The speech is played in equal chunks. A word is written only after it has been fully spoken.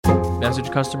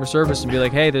message customer service and be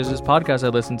like, hey, there's this podcast I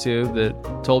listened to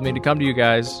that told me to come to you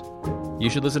guys. You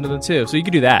should listen to them too. So you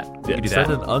could do that.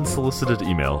 Send an unsolicited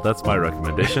email. That's my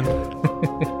recommendation.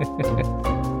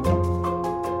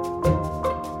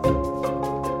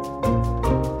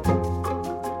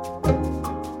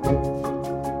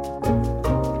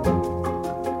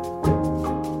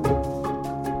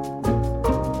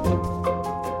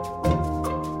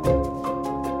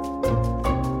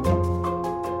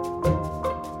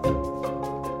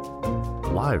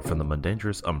 Live from the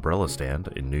Mundangerous Umbrella Stand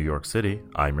in New York City,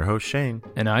 I'm your host Shane.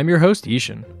 And I'm your host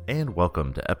Ishan. And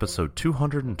welcome to episode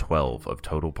 212 of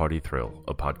Total Party Thrill,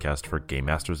 a podcast for game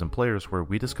masters and players where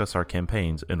we discuss our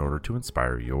campaigns in order to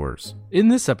inspire yours. In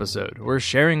this episode, we're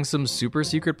sharing some super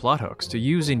secret plot hooks to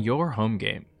use in your home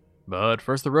game. But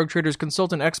first, the Rogue Traders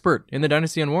consult an expert in the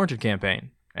Dynasty Unwarranted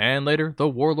campaign. And later, the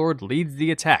Warlord leads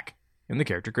the attack in the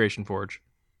Character Creation Forge.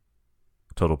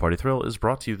 Total Party Thrill is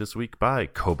brought to you this week by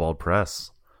Kobold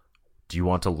Press. Do you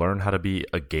want to learn how to be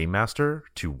a game master,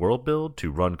 to world build,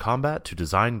 to run combat, to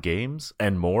design games,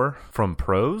 and more from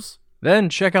pros? Then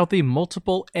check out the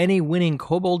multiple any-winning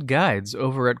Kobold guides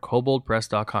over at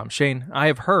koboldpress.com. Shane, I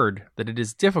have heard that it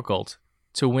is difficult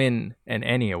to win an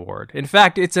Any award. In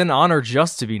fact, it's an honor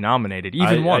just to be nominated,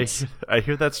 even once. I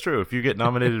hear that's true. If you get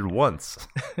nominated once,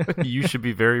 you should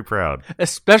be very proud.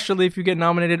 Especially if you get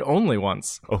nominated only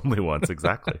once. Only once,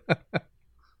 exactly.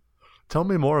 Tell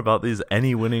me more about these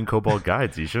Any-winning Kobold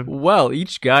guides, Ishan. Well,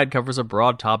 each guide covers a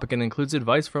broad topic and includes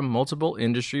advice from multiple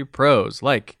industry pros,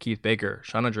 like Keith Baker,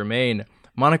 Shauna Germain,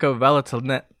 Monica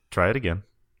Valatinelli,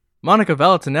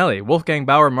 Wolfgang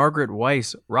Bauer, Margaret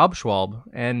Weiss, Rob Schwalb,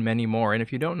 and many more. And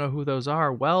if you don't know who those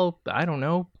are, well, I don't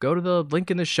know. Go to the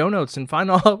link in the show notes and find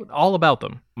all about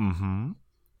them. Mm-hmm.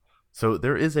 So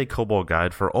there is a Kobold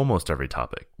guide for almost every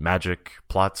topic. Magic,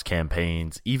 plots,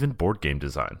 campaigns, even board game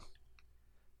design.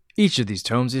 Each of these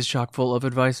tomes is chock full of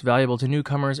advice valuable to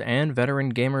newcomers and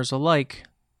veteran gamers alike.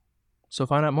 So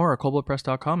find out more at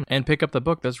koboldpress.com and pick up the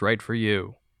book that's right for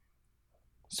you.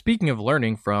 Speaking of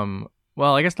learning from,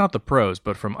 well, I guess not the pros,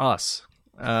 but from us.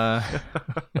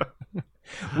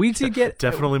 We did get...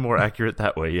 Definitely more accurate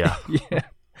that way, yeah.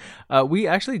 Yeah. We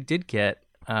actually did get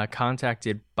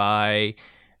contacted by...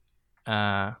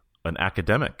 an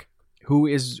academic. Who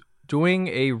is doing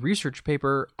a research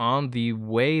paper on the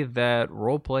way that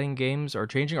role-playing games are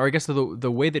changing, or I guess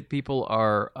the way that people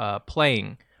are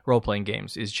playing role-playing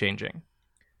games is changing.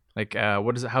 Like,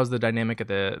 how's the dynamic at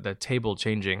the table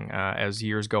changing as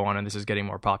years go on and this is getting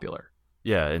more popular?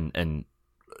 Yeah, and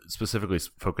specifically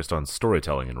focused on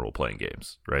storytelling in role-playing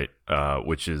games, right?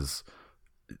 Which is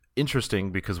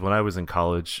interesting because when I was in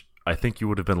college, I think you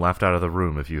would have been laughed out of the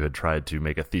room if you had tried to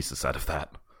make a thesis out of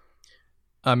that.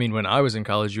 I mean, when I was in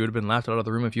college, you would have been laughed out of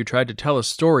the room if you tried to tell a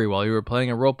story while you were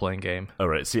playing a role-playing game. Oh,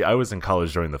 right. See, I was in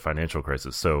college during the financial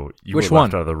crisis, so you Which were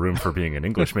laughed one? out of the room for being an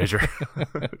English major.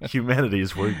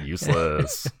 Humanities were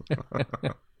useless.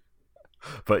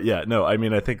 But yeah, no, I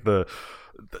mean, I think the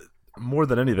more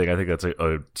than anything, I think that's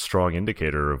a strong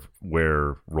indicator of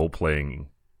where role-playing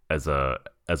as a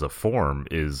form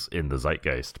is in the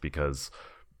zeitgeist, because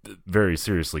very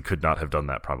seriously could not have done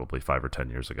that probably 5 or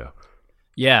 10 years ago.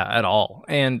 Yeah, at all.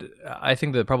 And I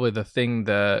think that probably the thing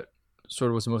that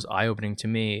sort of was the most eye-opening to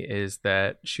me is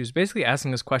that she was basically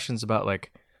asking us questions about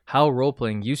like how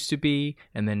role-playing used to be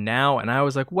and then now. And I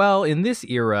was like, well, in this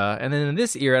era and then in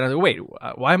this era. And I was like, wait,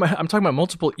 why am I'm talking about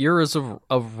multiple eras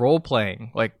of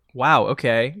role-playing. Like, wow,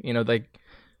 okay. You know, like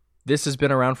this has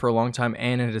been around for a long time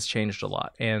and it has changed a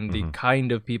lot. And the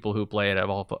kind of people who play it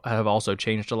have also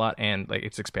changed a lot and like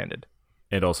it's expanded.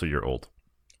 And also you're old.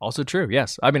 Also true,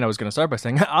 yes. I mean, I was going to start by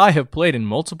saying I have played in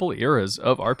multiple eras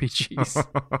of RPGs.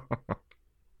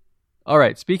 All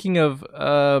right, speaking of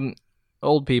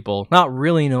old people not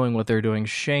really knowing what they're doing,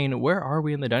 Shane, where are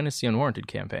we in the Dynasty Unwarranted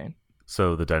campaign?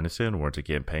 So the Dynasty Unwarranted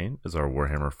campaign is our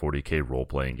Warhammer 40k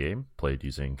role-playing game, played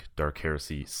using Dark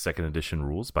Heresy 2nd Edition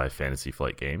rules by Fantasy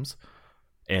Flight Games.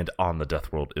 And on the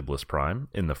Deathworld Iblis Prime,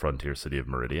 in the frontier city of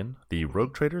Meridian, the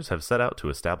Rogue Traders have set out to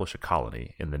establish a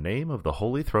colony in the name of the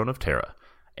Holy Throne of Terra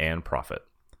and Prophet.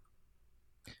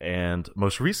 And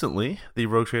most recently, the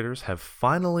Rogue Traders have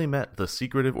finally met the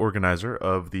secretive organizer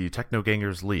of the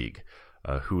Technogangers League,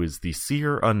 who is the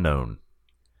Seer Unknown.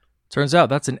 Turns out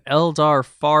that's an Eldar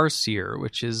Farseer,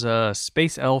 which is a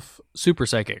space elf super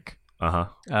psychic.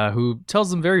 Who tells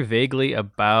them very vaguely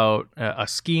about a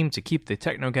scheme to keep the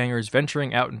Technogangers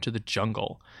venturing out into the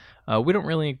jungle. We don't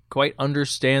really quite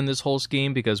understand this whole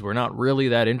scheme because we're not really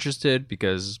that interested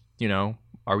because, you know,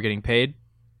 are we getting paid?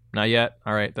 Not yet.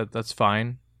 All right, that's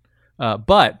fine.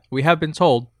 But we have been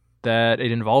told that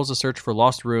it involves a search for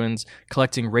lost ruins,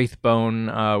 collecting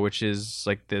Wraithbone, which is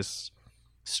like this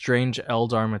strange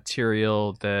Eldar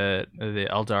material that the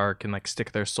Eldar can like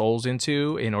stick their souls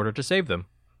into in order to save them.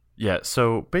 Yeah,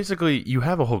 so basically you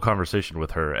have a whole conversation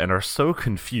with her and are so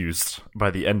confused by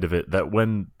the end of it that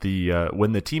when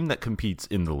the team that competes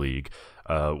in the league,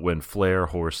 when Flair,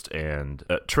 Horst, and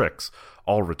Trix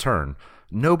all return,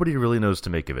 nobody really knows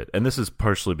to make of it. And this is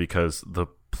partially because the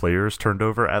players turned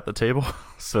over at the table.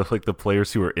 So like the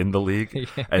players who were in the league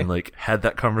and like had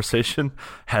that conversation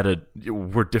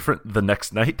were different the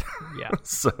next night. Yeah.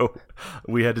 So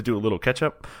we had to do a little catch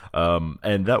up.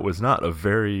 And that was not a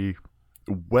very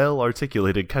well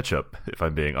articulated catch up, if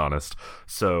I'm being honest.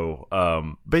 So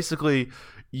basically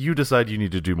you decide you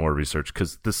need to do more research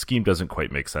because the scheme doesn't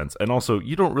quite make sense. And also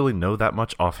you don't really know that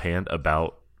much offhand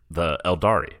about the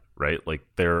Eldari, right? Like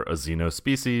they're a Xeno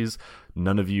species.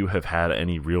 None of you have had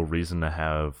any real reason to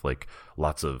have like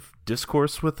lots of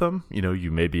discourse with them. You know,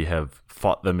 you maybe have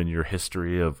fought them in your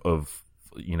history of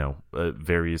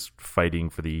various fighting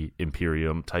for the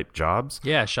Imperium type jobs.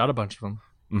 Yeah, shot a bunch of them.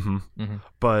 Mm-hmm.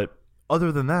 But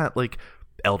other than that, like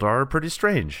Eldar are pretty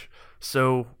strange.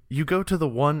 So you go to the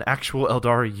one actual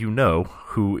Eldar you know,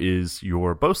 who is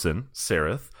your bosun,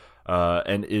 Sereth,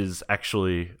 and is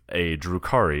actually a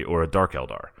Drukhari or a Dark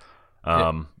Eldar.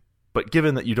 But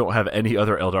given that you don't have any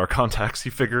other Eldar contacts,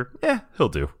 you figure, he'll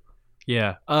do.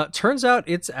 Yeah. Turns out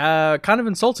it's kind of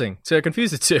insulting to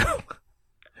confuse it too.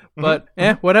 But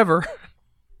whatever.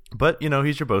 But,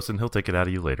 he's your bosun. He'll take it out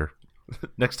of you later.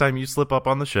 Next time you slip up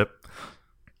on the ship.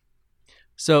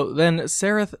 So then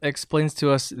Sereth explains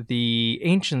to us the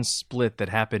ancient split that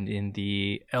happened in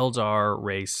the Eldar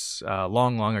race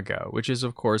long, long ago, which is,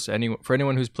 of course, for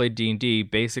anyone who's played D&D,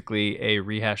 basically a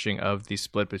rehashing of the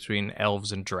split between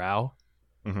elves and drow.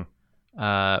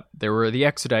 Mm-hmm. There were the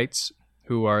Exodites,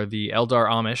 who are the Eldar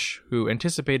Amish, who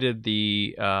anticipated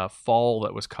the fall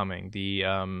that was coming.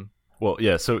 Well,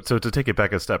 yeah, so to take it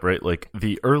back a step, right? Like,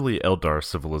 the early Eldar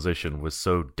civilization was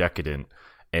so decadent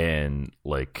and,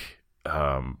 like,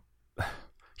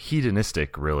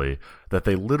 hedonistic, really, that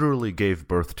they literally gave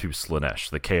birth to Slaanesh,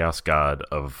 the chaos god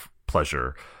of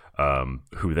pleasure,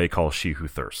 who they call She Who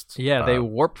Thirsts. Yeah, they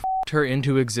warped her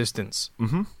into existence.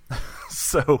 Mm-hmm.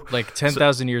 So like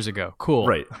 10,000 years ago. Cool.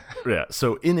 Right. Yeah.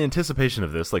 So in anticipation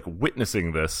of this, like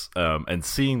witnessing this, and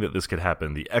seeing that this could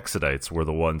happen, the Exodites were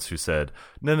the ones who said,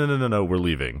 no, we're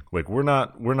leaving. Like we're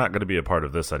not going to be a part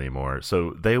of this anymore.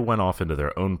 So they went off into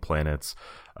their own planets,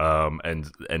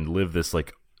 and live this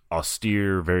like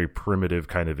austere, very primitive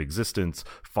kind of existence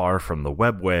far from the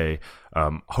webway,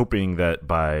 hoping that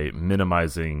by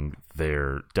minimizing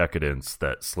their decadence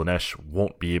that Slaanesh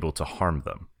won't be able to harm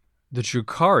them. The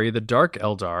Drukhari, the Dark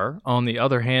Eldar, on the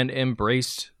other hand,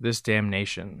 embraced this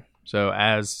damnation. So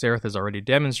as Sereth has already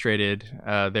demonstrated,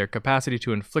 their capacity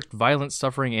to inflict violent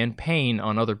suffering and pain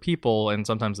on other people, and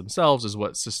sometimes themselves, is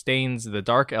what sustains the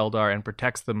Dark Eldar and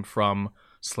protects them from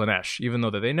Slaanesh, even though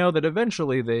that they know that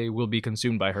eventually they will be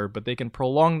consumed by her, but they can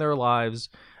prolong their lives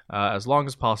as long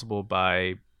as possible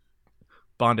by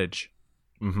bondage,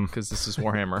 because this is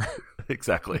Warhammer.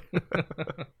 Exactly.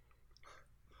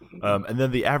 And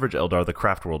then the average Eldar, the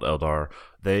Craftworld Eldar,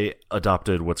 they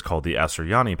adopted what's called the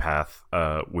Asuryani path,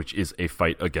 which is a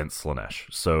fight against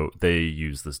Slaanesh. So they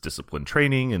use this discipline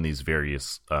training in these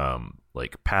various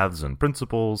like paths and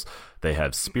principles. They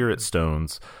have spirit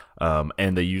stones,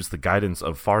 and they use the guidance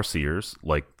of Farseers,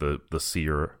 like the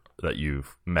seer that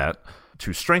you've met,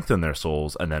 to strengthen their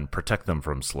souls and then protect them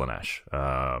from Slaanesh.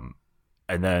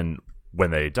 And then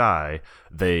when they die,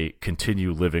 they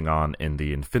continue living on in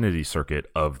the infinity circuit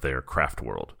of their craft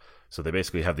world. So they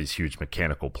basically have these huge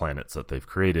mechanical planets that they've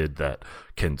created that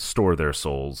can store their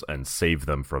souls and save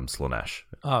them from Slaanesh.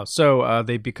 Oh, so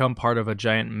they become part of a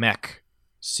giant mech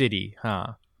city,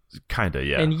 huh? Kinda,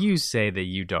 yeah. And you say that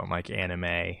you don't like anime.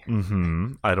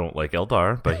 Mm-hmm. I don't like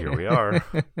Eldar, but here we are.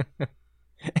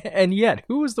 And yet,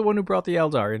 who was the one who brought the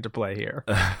Eldar into play here?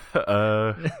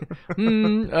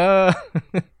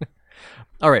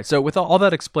 All right, so with all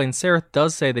that explained, Sereth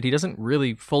does say that he doesn't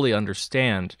really fully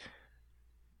understand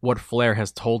what Flair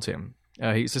has told him.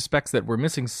 He suspects that we're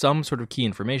missing some sort of key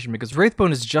information because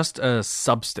Wraithbone is just a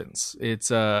substance.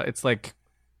 It's like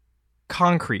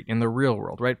concrete in the real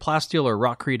world, right? Plasteel or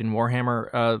rockcrete in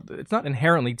Warhammer, it's not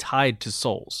inherently tied to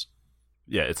souls.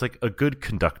 Yeah, it's like a good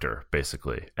conductor,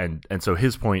 basically. And so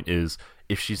his point is,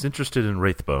 if she's interested in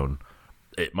Wraithbone,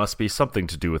 it must be something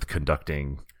to do with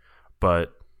conducting,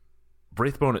 but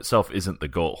Wraithbone itself isn't the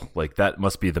goal. Like, that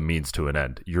must be the means to an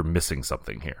end. You're missing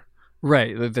something here.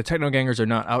 Right. The Technogangers are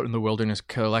not out in the wilderness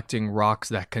collecting rocks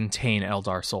that contain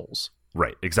Eldar souls.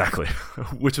 Right, exactly.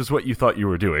 Which is what you thought you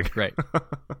were doing. Right.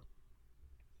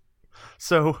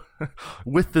 So,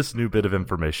 with this new bit of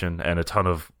information and a ton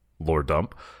of lore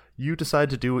dump, you decide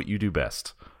to do what you do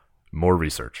best. More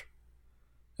research.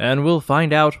 And we'll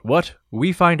find out what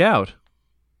we find out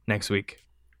next week.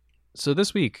 So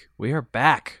this week, we are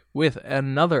back with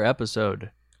another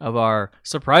episode of our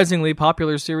surprisingly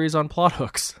popular series on plot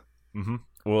hooks. Mm-hmm.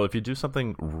 Well, if you do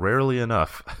something rarely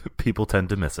enough, people tend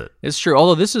to miss it. It's true.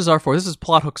 Although this is our 4. This is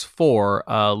Plot Hooks 4,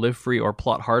 Live Free or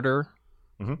Plot Harder.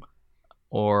 Mm-hmm.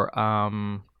 Or,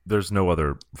 there's no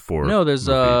other 4. No, there's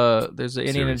the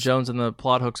Indiana Jones and the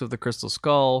Plot Hooks of the Crystal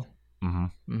Skull. Mm-hmm.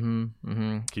 Mm-hmm.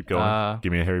 Mm-hmm. Keep going.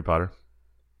 Give me a Harry Potter.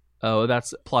 Oh,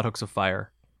 that's Plot Hooks of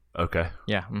Fire. Okay.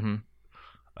 Yeah. Mm-hmm.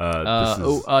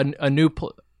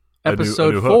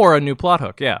 Episode 4, a new plot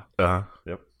hook. Yeah. Uh-huh.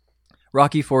 Yep.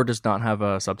 Rocky 4 does not have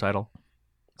a subtitle.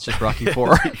 It's just Rocky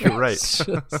 4. You're right.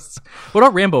 What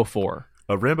about Rambo 4?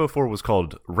 Rambo 4 was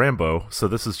called Rambo, so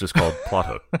this is just called Plot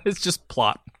Hook. It's just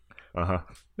plot. Uh-huh.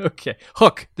 Okay.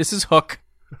 Hook. This is Hook.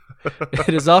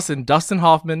 It is us and Dustin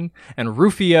Hoffman and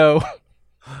Rufio.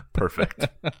 Perfect.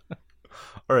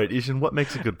 All right, Ishan, what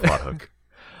makes a good plot hook?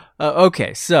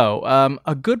 Okay, so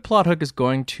a good plot hook is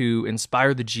going to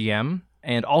inspire the GM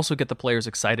and also get the players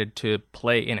excited to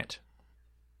play in it.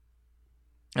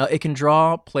 It can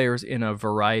draw players in a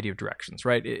variety of directions,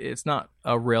 right? It's not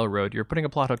a railroad. You're putting a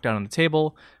plot hook down on the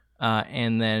table,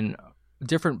 and then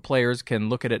different players can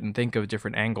look at it and think of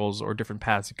different angles or different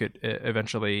paths it could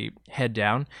eventually head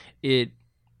down. It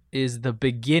is the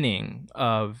beginning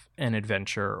of an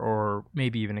adventure or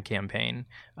maybe even a campaign,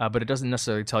 but it doesn't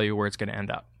necessarily tell you where it's going to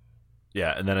end up.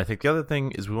 Yeah, and then I think the other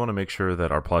thing is we want to make sure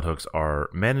that our plot hooks are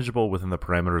manageable within the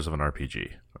parameters of an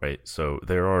RPG, right? So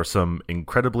there are some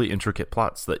incredibly intricate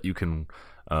plots that you can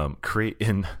create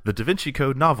in the Da Vinci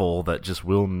Code novel that just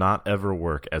will not ever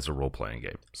work as a role-playing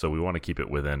game. So we want to keep it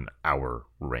within our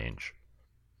range.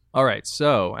 All right,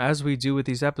 so as we do with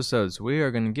these episodes, we are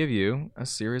going to give you a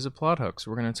series of plot hooks.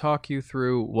 We're going to talk you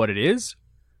through what it is,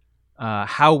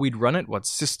 how we'd run it, what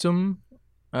system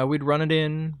we'd run it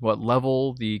in, what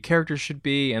level the characters should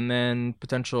be, and then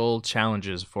potential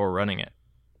challenges for running it.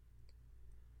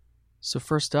 So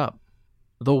first up,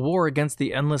 the war against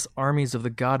the endless armies of the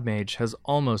God Mage has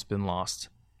almost been lost,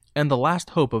 and the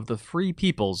last hope of the free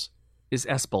peoples is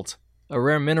Espelt, a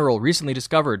rare mineral recently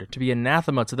discovered to be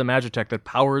anathema to the magitech that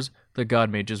powers the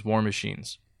God Mage's war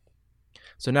machines.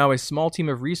 So now a small team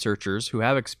of researchers who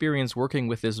have experience working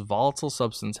with this volatile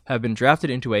substance have been drafted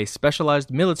into a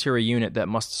specialized military unit that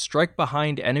must strike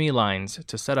behind enemy lines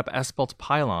to set up Espelt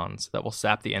pylons that will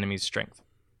sap the enemy's strength.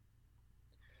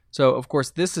 So, of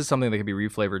course, this is something that can be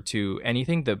reflavored to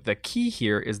anything. The key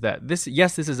here is that this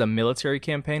is a military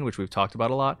campaign, which we've talked about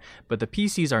a lot, but the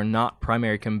PCs are not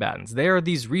primary combatants. They are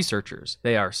these researchers.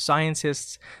 They are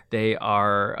scientists. They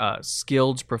are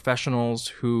skilled professionals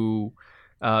who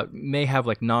may have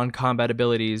like non-combat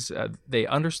abilities. They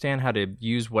understand how to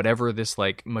use whatever this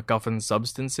like MacGuffin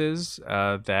substance is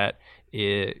that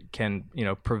it can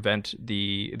prevent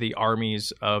the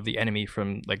armies of the enemy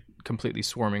from like completely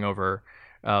swarming over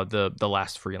the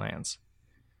last free lands.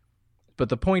 But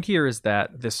the point here is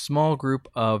that this small group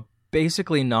of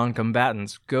basically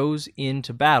non-combatants goes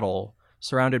into battle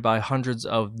surrounded by hundreds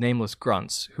of nameless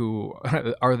grunts who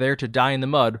are there to die in the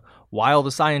mud while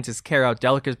the scientists carry out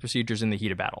delicate procedures in the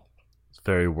heat of battle. It's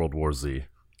very World War Z.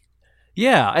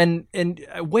 Yeah, and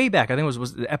way back, I think it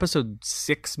was episode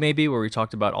 6 maybe, where we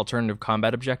talked about alternative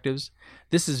combat objectives.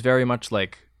 This is very much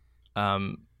like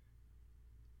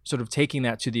sort of taking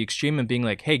that to the extreme and being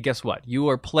like, hey, guess what? You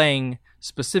are playing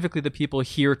specifically the people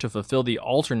here to fulfill the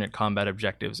alternate combat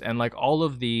objectives. And like all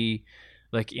of the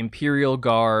like Imperial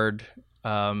Guard,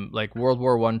 like World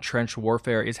War I trench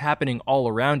warfare is happening all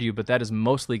around you, but that is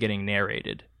mostly getting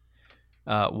narrated.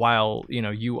 While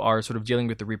you are sort of dealing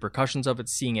with the repercussions of it,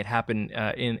 seeing it happen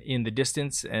in the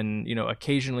distance, and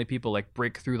occasionally people like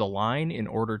break through the line in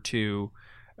order to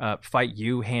fight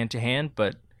you hand to hand,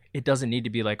 but it doesn't need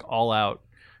to be like all out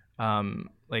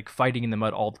like fighting in the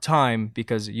mud all the time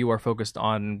because you are focused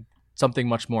on something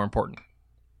much more important.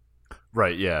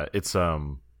 Right. Yeah. It's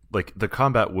like the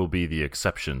combat will be the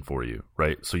exception for you,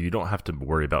 right? So you don't have to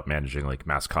worry about managing like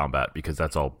mass combat because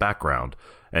that's all background,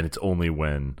 and it's only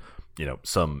when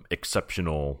some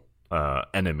exceptional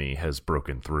enemy has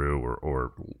broken through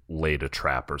or laid a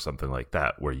trap or something like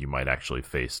that where you might actually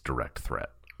face direct threat.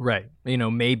 Right.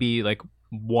 Maybe like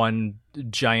one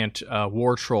giant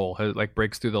war troll like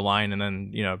breaks through the line, and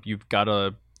then you've got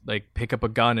to like pick up a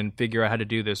gun and figure out how to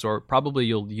do this, or probably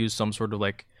you'll use some sort of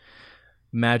like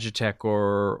magitech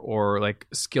or like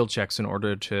skill checks in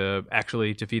order to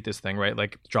actually defeat this thing, right?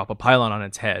 Like drop a pylon on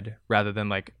its head rather than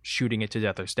like shooting it to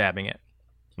death or stabbing it.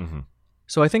 Mm-hmm.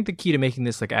 So I think the key to making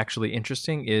this like actually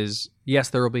interesting is, yes,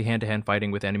 there will be hand-to-hand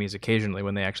fighting with enemies occasionally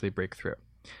when they actually break through.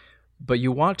 But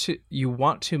you want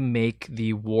to make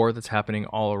the war that's happening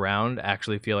all around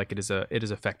actually feel like it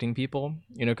is affecting people,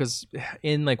 because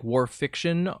in like war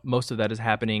fiction, most of that is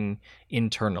happening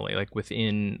internally, like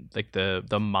within like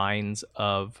the minds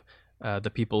of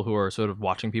the people who are sort of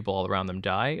watching people all around them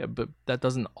die. But that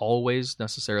doesn't always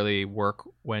necessarily work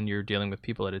when you're dealing with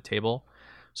people at a table.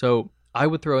 So I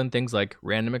would throw in things like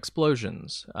random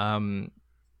explosions.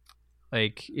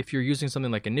 Like if you're using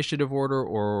something like initiative order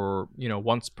or,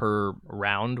 once per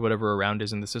round, whatever a round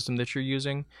is in the system that you're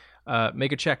using,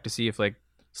 make a check to see if like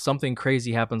something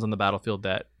crazy happens on the battlefield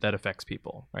that affects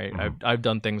people, right? Mm-hmm. I've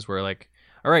done things where like,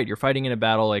 all right, you're fighting in a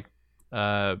battle, like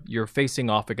you're facing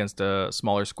off against a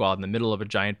smaller squad in the middle of a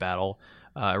giant battle.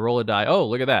 I roll a die. Oh,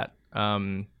 look at that.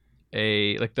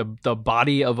 The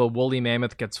body of a woolly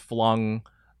mammoth gets flung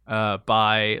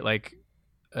by like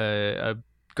a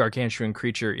gargantuan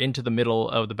creature into the middle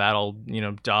of the battle,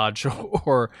 dodge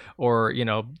or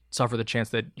suffer the chance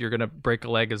that you're gonna break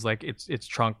a leg as like its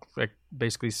trunk like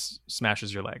basically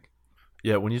smashes your leg.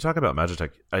 Yeah, when you talk about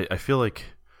Magitech, I feel like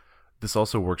this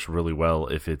also works really well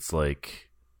if it's like,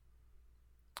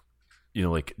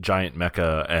 like giant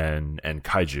mecha and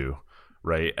kaiju,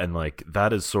 right? And like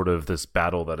that is sort of this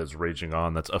battle that is raging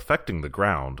on that's affecting the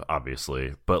ground,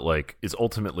 obviously, but like is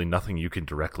ultimately nothing you can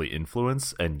directly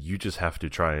influence, and you just have to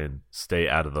try and stay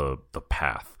out of the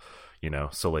path,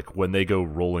 So like when they go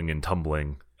rolling and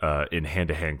tumbling in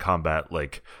hand-to-hand combat,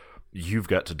 like you've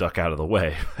got to duck out of the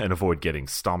way and avoid getting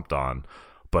stomped on,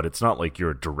 but it's not like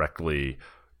you're directly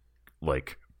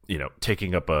like,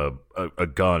 taking up a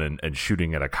gun and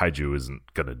shooting at a kaiju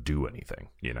isn't gonna do anything,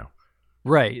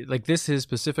 Right, like this is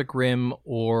Pacific Rim,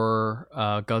 or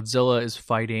Godzilla is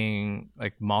fighting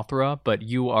like Mothra, but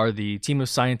you are the team of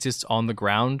scientists on the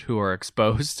ground who are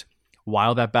exposed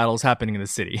while that battle is happening in the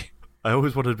city. I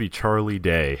always wanted to be Charlie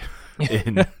Day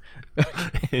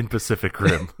in Pacific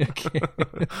Rim.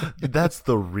 That's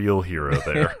the real hero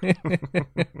there.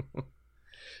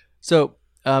 So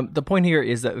the point here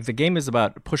is that the game is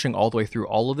about pushing all the way through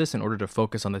all of this in order to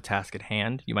focus on the task at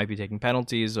hand. You might be taking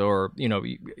penalties, or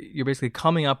you're basically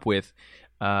coming up with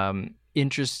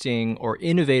interesting or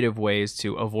innovative ways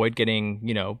to avoid getting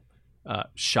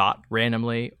shot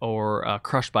randomly, or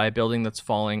crushed by a building that's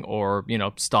falling, or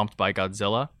stomped by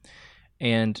Godzilla.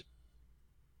 And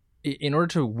in order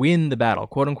to win the battle,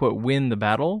 quote unquote win the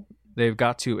battle, they've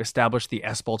got to establish the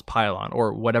Espalt pylon,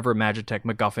 or whatever Magitech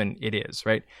MacGuffin it is,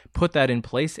 right? Put that in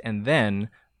place, and then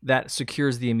that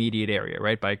secures the immediate area,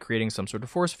 right? By creating some sort of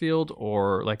force field,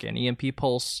 or like an EMP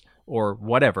pulse, or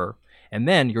whatever. And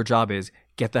then your job is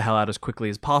get the hell out as quickly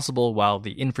as possible while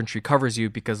the infantry covers you,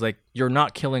 because like you're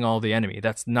not killing all the enemy.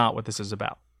 That's not what this is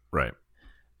about. Right.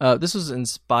 This was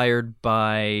inspired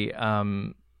by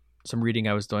some reading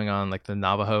I was doing on like the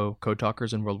Navajo code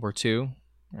talkers in World War II.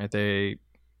 Right? They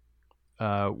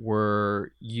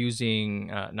were using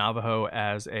Navajo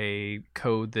as a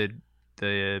code that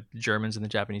the Germans and the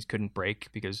Japanese couldn't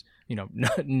break, because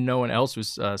no one else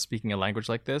was speaking a language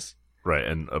like this. Right,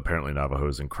 and apparently Navajo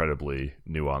is incredibly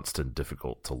nuanced and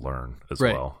difficult to learn as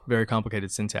right. well. Very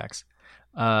complicated syntax.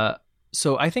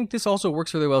 So I think this also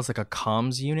works really well as like a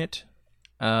comms unit.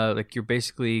 Like you're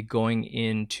basically going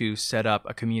in to set up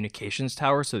a communications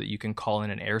tower so that you can call in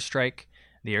an airstrike.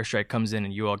 The airstrike comes in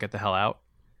and you all get the hell out.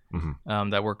 Mm-hmm.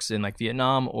 That works in like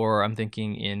Vietnam, or I'm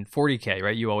thinking in 40K,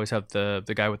 right? You always have the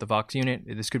guy with the Vox unit.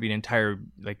 This could be an entire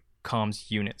like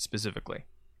comms unit specifically.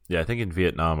 Yeah, I think in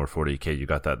Vietnam or 40K, you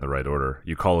got that in the right order.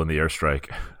 You call in the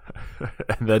airstrike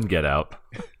and then get out.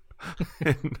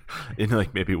 in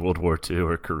like maybe World War II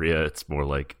or Korea, it's more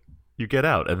like you get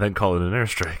out and then call in an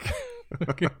airstrike.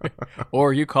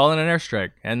 Or you call in an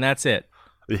airstrike and that's it.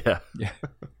 Yeah.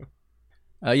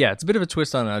 Yeah, it's a bit of a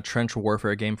twist on a trench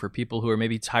warfare game for people who are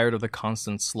maybe tired of the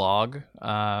constant slog.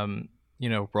 Rolling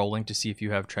to see if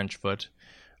you have trench foot.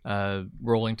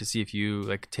 Rolling to see if you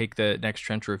like take the next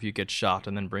trench, or if you get shot,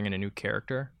 and then bring in a new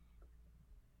character.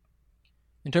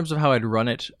 In terms of how I'd run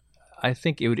it, I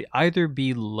think it would either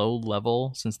be low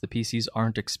level, since the PCs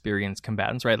aren't experienced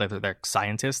combatants, right? Like they're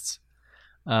scientists.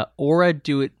 Or I'd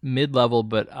do it mid-level,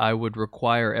 but I would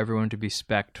require everyone to be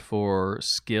spec'd for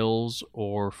skills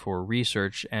or for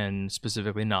research, and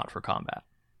specifically not for combat.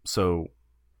 So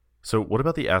what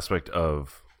about the aspect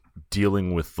of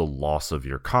dealing with the loss of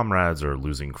your comrades or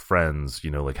losing friends,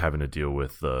 like having to deal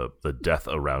with the death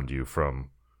around you from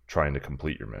trying to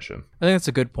complete your mission? I think that's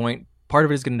a good point. part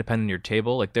of it is going to depend on your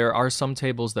table. Like there are some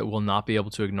tables that will not be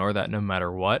able to ignore that no matter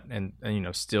what, and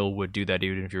still would do that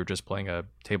even if you were just playing a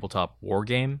tabletop war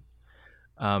game.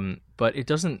 But it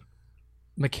doesn't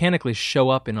mechanically show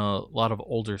up in a lot of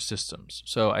older systems.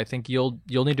 So I think you'll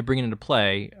need to bring it into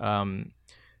play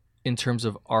in terms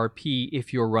of RP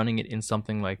if you're running it in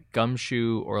something like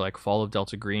Gumshoe or like Fall of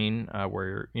Delta Green,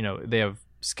 where they have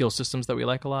skill systems that we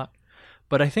like a lot.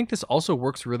 But I think this also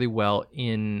works really well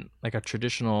in like a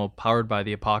traditional Powered by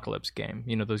the Apocalypse game.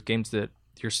 Those games that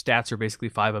your stats are basically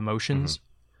 5 emotions.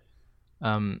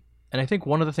 And I think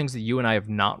one of the things that you and I have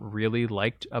not really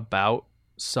liked about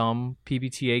some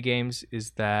PBTA games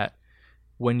is that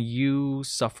when you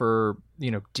suffer,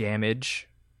 damage,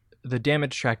 the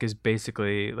damage track is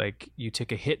basically like you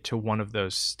take a hit to one of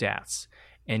those stats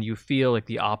and you feel like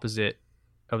the opposite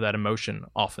of that emotion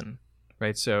often.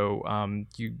 Right, so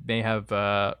you may have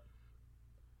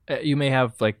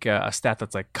like a stat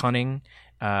that's like cunning,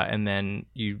 and then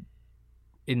you,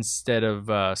 instead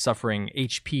of suffering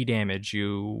HP damage,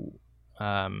 you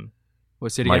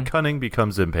what's it again? My cunning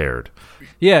becomes impaired.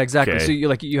 Yeah, exactly. Okay. So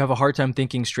you have a hard time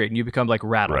thinking straight, and you become like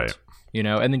rattled. Right.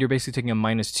 And then you're basically taking a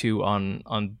 -2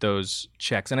 on those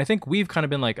checks. And I think we've kind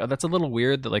of been like, oh, that's a little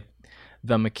weird that like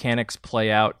the mechanics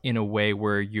play out in a way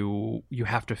where you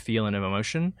have to feel an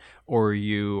emotion, or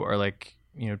you are like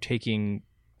taking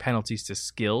penalties to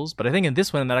skills. But I think in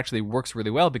this one that actually works really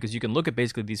well, because you can look at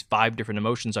basically these 5 different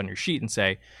emotions on your sheet and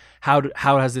say, how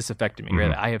has this affected me?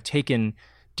 Right? I have taken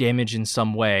damage in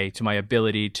some way to my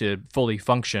ability to fully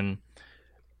function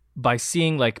by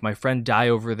seeing like my friend die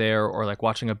over there, or like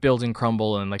watching a building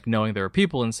crumble and like knowing there are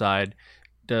people inside.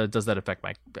 Does that affect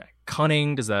my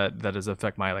cunning? Does that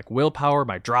affect my like willpower,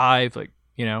 my drive, like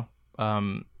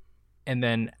and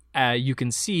then you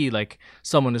can see like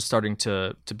someone is starting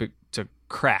to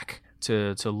crack,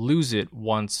 to lose it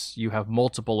once you have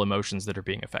multiple emotions that are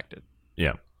being affected.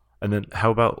 Yeah. And then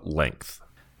how about length?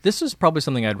 This is probably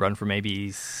something I'd run for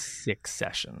maybe 6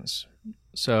 sessions.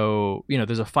 So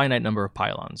there's a finite number of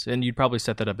pylons, and you'd probably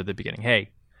set that up at the beginning.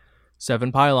 Hey,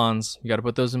 7 pylons, you got to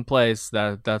put those in place.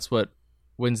 That's what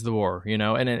wins the war,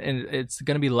 and it's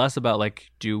going to be less about like,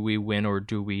 do we win or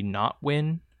do we not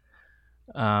win,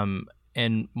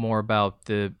 and more about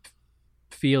the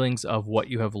feelings of what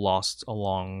you have lost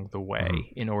along the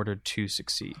way in order to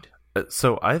succeed.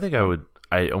 So I think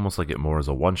I almost like it more as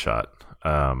a one shot,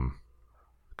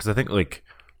 because I think like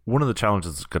one of the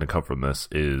challenges that's going to come from this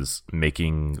is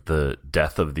making the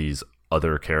death of these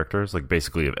other characters, like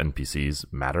basically of NPCs,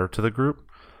 matter to the group.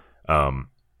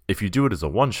 If you do it as a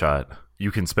one shot,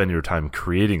 you can spend your time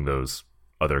creating those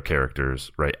other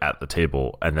characters right at the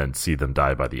table and then see them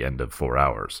die by the end of 4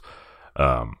 hours.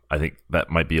 I think that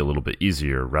might be a little bit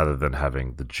easier rather than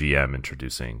having the GM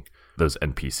introducing those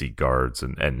NPC guards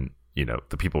and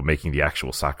the people making the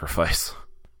actual sacrifice.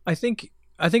 I think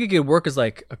it could work as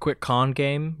like a quick con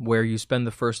game where you spend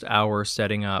the first hour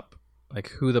setting up like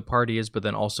who the party is, but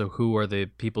then also who are the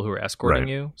people who are escorting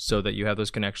you, so that you have those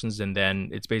connections, and then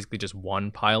it's basically just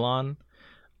one pylon,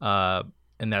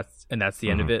 and that's the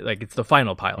end of it. Like it's the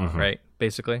final pylon, right?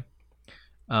 Basically,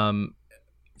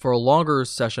 for a longer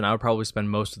session, I would probably spend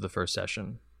most of the first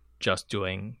session just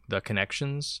doing the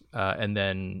connections, and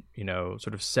then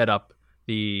sort of set up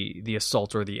the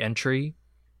assault or the entry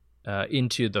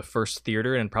into the first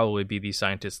theater, and probably be the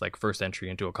scientist's like first entry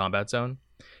into a combat zone,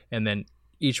 and then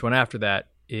each one after that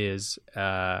is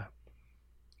a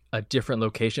different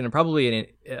location, and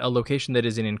probably a location that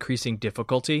is in increasing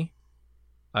difficulty,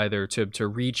 either to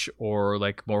reach or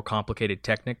like more complicated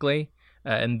technically.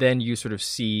 And then you sort of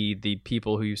see the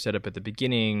people who you set up at the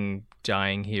beginning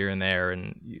dying here and there.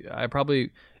 And I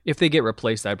probably, if they get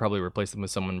replaced, I'd probably replace them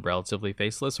with someone relatively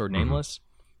faceless or nameless.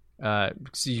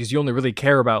 Because you only really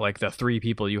care about like the 3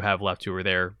 people you have left who were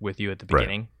there with you at the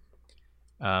beginning.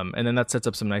 And then that sets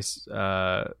up some nice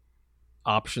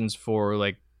options for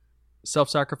like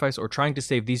self-sacrifice or trying to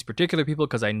save these particular people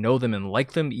because I know them and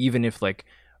like them, even if like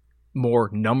more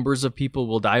numbers of people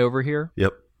will die over here.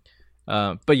 Yep.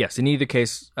 But yes, in either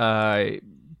case,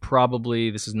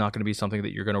 probably this is not going to be something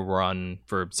that you're going to run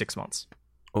for 6 months.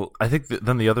 Well, I think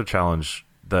then the other challenge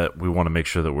that we want to make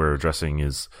sure that we're addressing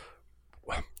is,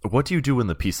 what do you do when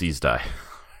the PCs die?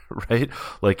 Right?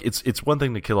 Like it's one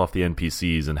thing to kill off the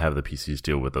NPCs and have the PCs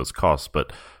deal with those costs,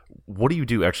 but what do you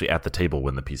do actually at the table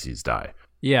when the PCs die?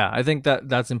 Yeah, I think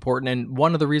that's important. And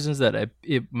one of the reasons that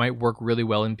it might work really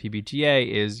well in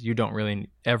PBTA is you don't really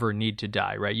ever need to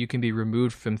die, right? You can be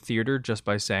removed from theater just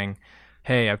by saying,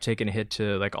 hey, I've taken a hit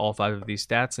to like all 5 of these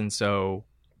stats, and so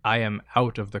I am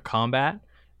out of the combat.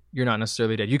 you're not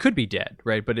necessarily dead. You could be dead,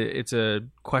 right? But it's a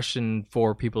question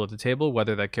for people at the table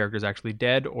whether that character is actually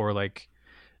dead or like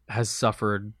has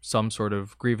suffered some sort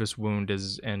of grievous wound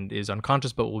and is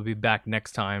unconscious, but will be back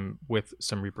next time with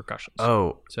some repercussions.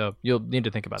 Oh, so you'll need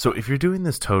to think about that. So if you're doing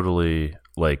this totally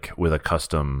like with a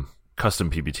custom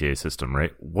PBTA system,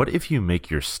 right? What if you make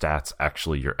your stats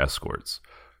actually your escorts?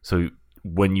 So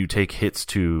when you take hits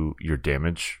to your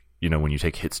damage, when you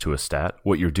take hits to a stat,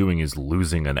 what you're doing is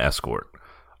losing an escort,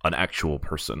 an actual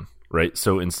person, right?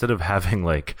 So instead of having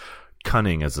like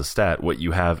cunning as a stat, what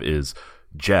you have is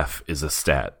Jeff is a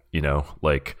stat,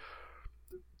 like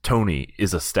Tony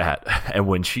is a stat. And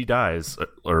when she dies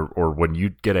or when you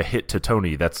get a hit to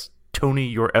Tony, that's Tony,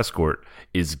 your escort,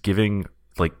 is giving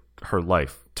like her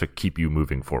life to keep you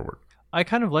moving forward. I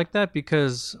kind of like that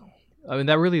because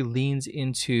that really leans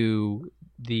into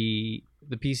the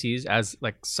PCs as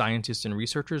like scientists and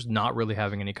researchers not really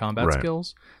having any combat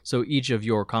skills. So each of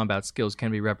your combat skills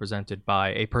can be represented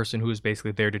by a person who is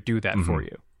basically there to do that for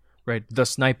you. Right? The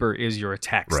sniper is your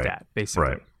attack stat, basically.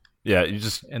 Right. Yeah,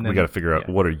 we got to figure out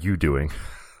what are you doing,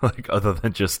 like other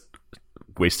than just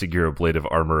wasting your ablative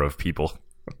armor of people.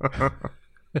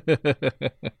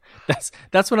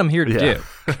 That's what I'm here to do.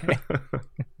 Okay?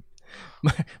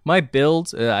 My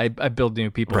builds, I build new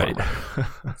people armor.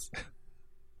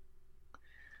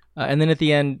 And then at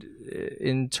the end,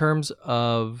 in terms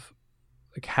of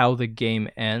like how the game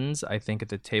ends, I think at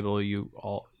the table you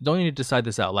all don't need to decide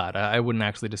this out loud. I wouldn't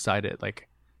actually decide it like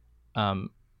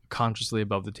consciously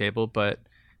above the table, but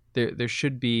there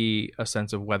should be a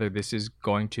sense of whether this is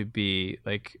going to be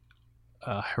like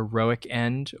a heroic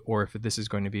end or if this is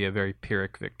going to be a very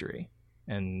Pyrrhic victory,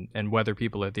 and whether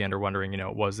people at the end are wondering,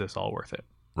 was this all worth it?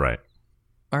 Right.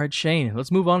 All right, Shane,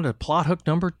 let's move on to plot hook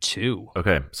number 2.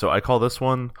 Okay, so I call this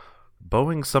one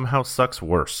Boeing Somehow Sucks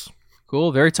Worse.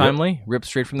 Cool, very timely. Yep. Ripped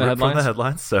straight from the headlines. From the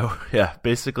headlines. So, yeah,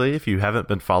 basically, if you haven't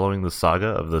been following the saga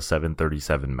of the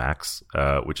 737 MAX,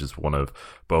 which is one of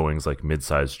Boeing's like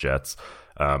mid-sized jets,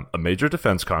 a major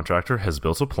defense contractor has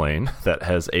built a plane that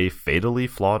has a fatally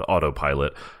flawed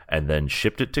autopilot and then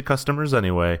shipped it to customers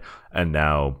anyway, and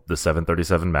now the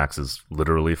 737 MAX is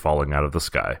literally falling out of the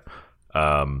sky.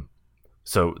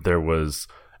 So there was,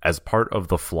 as part of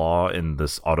the flaw in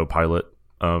this autopilot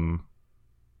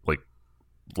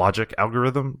logic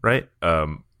algorithm, right?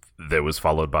 There was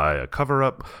followed by a cover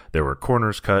up. There were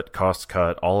corners cut, costs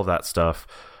cut, all of that stuff.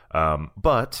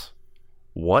 But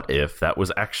what if that was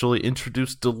actually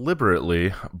introduced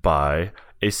deliberately by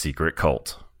a secret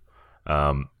cult?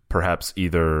 Perhaps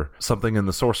either something in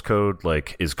the source code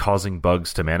like is causing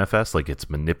bugs to manifest, like it's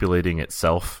manipulating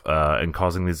itself and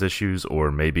causing these issues,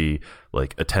 or maybe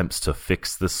like attempts to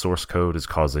fix this source code is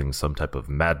causing some type of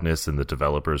madness in the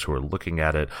developers who are looking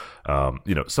at it.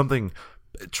 Something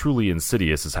truly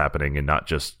insidious is happening and not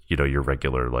just, your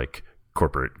regular like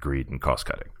corporate greed and cost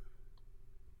cutting.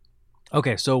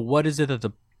 Okay, so what is it that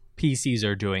the PCs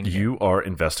are doing here? You are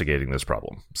investigating this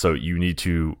problem. So you need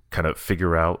to kind of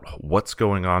figure out what's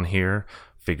going on here,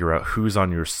 figure out who's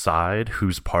on your side,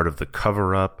 who's part of the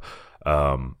cover-up,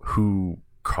 who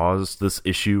caused this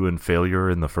issue and failure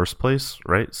in the first place,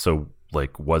 right? So,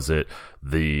 like, was it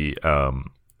the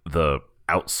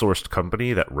outsourced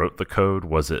company that wrote the code?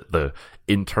 Was it the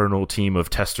internal team of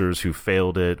testers who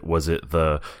failed it? Was it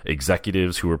the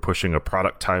executives who were pushing a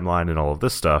product timeline and all of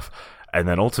this stuff? And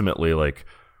then ultimately, like,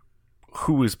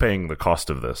 who is paying the cost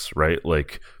of this, right?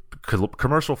 Like,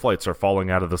 commercial flights are falling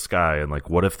out of the sky, and like,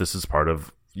 what if this is part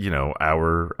of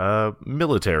our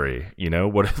military?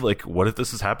 What if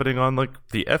this is happening on like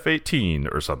the F-18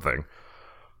 or something?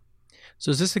 So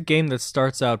is this a game that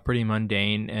starts out pretty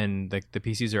mundane and like the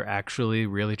PCs are actually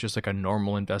really just like a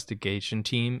normal investigation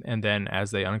team, and then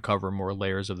as they uncover more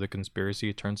layers of the conspiracy,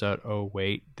 it turns out, oh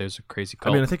wait, there's a crazy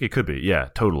cult? I mean, I think it could be, yeah,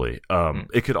 totally.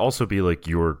 It could also be like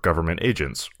your government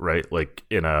agents, right? Like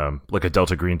in a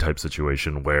Delta Green type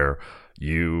situation where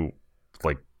you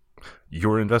like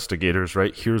your investigators,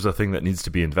 right? Here's a thing that needs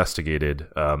to be investigated.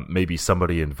 Maybe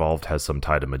somebody involved has some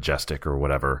tie to Majestic or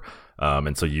whatever.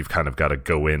 And so you've kind of got to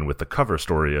go in with the cover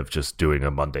story of just doing a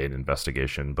mundane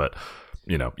investigation, but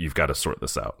you've got to sort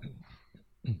this out.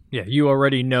 Yeah, you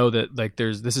already know that like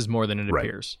this is more than it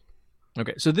appears.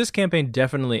 Okay, so this campaign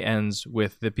definitely ends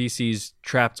with the PCs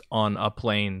trapped on a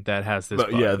plane that has this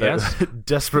bug. Yeah, yes?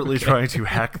 Desperately trying to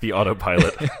hack the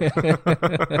autopilot.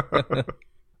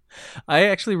 I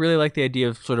actually really like the idea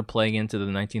of sort of playing into the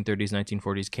 1930s,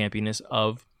 1940s campiness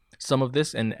of some of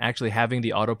this and actually having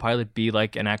the autopilot be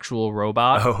like an actual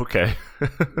robot. Oh, okay.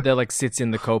 that like sits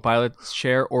in the co-pilot's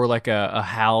chair, or like a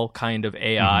HAL kind of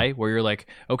AI where you're like,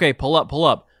 okay, pull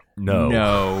up. No.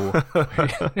 No.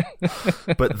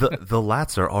 But the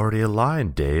lats are already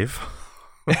aligned, Dave.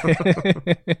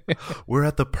 We're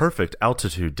at the perfect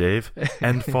altitude, Dave,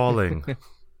 and falling.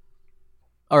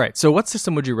 All right, so what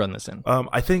system would you run this in?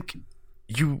 I think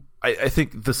I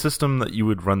think the system that you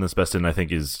would run this best in, I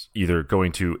think, is either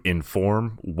going to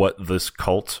inform what this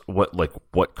cult,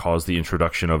 what caused the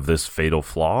introduction of this fatal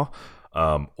flaw,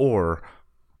 or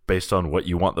based on what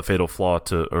you want the fatal flaw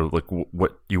to, or like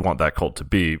what you want that cult to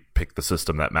be, pick the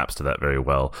system that maps to that very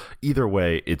well. Either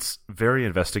way, it's very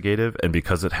investigative, and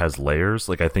because it has layers,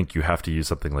 like I think you have to use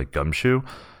something like Gumshoe.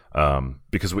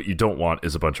 Because what you don't want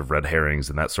is a bunch of red herrings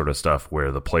and that sort of stuff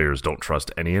where the players don't trust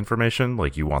any information.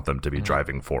 Like you want them to be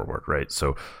driving forward, right?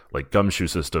 So like Gumshoe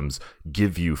systems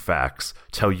give you facts,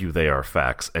 tell you they are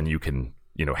facts, and you can,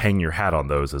 hang your hat on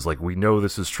those as like, we know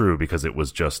this is true because it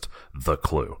was just the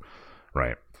clue,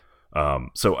 right?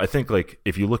 So I think like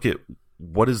if you look at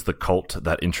what is the cult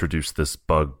that introduced this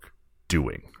bug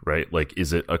doing, right? Like,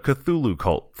 is it a Cthulhu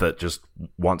cult that just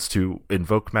wants to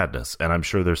invoke madness? And I'm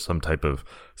sure there's some type of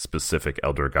specific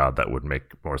elder god that would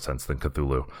make more sense than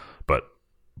Cthulhu, but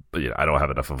I don't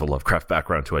have enough of a Lovecraft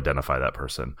background to identify that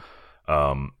person.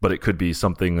 But it could be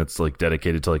something that's like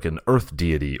dedicated to like an earth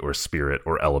deity or spirit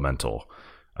or elemental,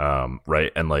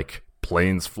 right? And like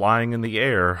planes flying in the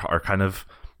air are kind of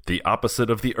the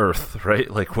opposite of the earth, right?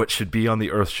 Like what should be on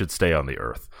the earth should stay on the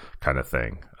earth, kind of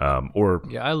thing. Or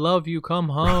yeah, I love you, come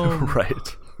home.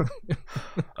 Right.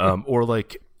 Or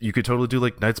like you could totally do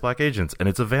like Night's Black Agents and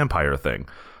it's a vampire thing.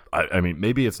 I mean,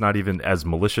 maybe it's not even as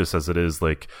malicious as it is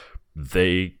like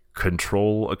they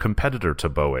control a competitor to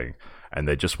Boeing and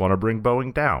they just want to bring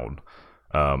Boeing down.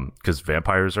 Because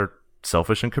vampires are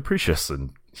selfish and capricious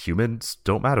and humans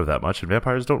don't matter that much, and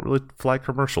vampires don't really fly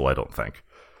commercial, I don't think.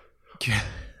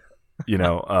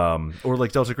 Or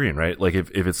like Delta Green, right? Like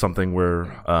if it's something where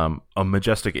a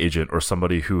Majestic agent or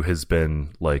somebody who has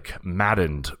been like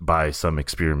maddened by some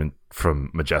experiment from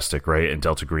Majestic, right? And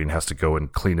Delta Green has to go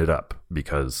and clean it up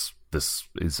because this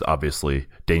is obviously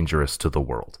dangerous to the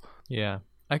world. Yeah.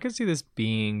 I could see this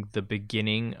being the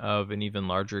beginning of an even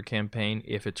larger campaign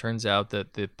if it turns out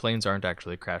that the planes aren't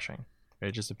actually crashing.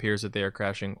 It just appears that they are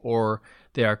crashing, or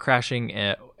they are crashing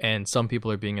and some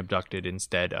people are being abducted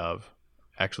instead of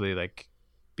actually like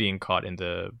being caught in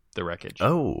the wreckage.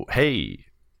 Oh, hey.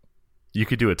 You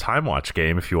could do a time watch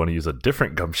game if you want to use a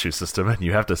different Gumshoe system and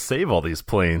you have to save all these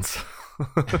planes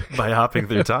by hopping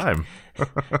through time.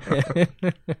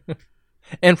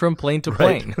 And from plane to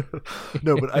plane. Right.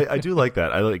 No, but I do like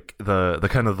that. I like the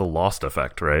kind of the Lost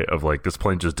effect, right? Of like this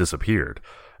plane just disappeared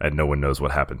and no one knows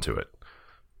what happened to it.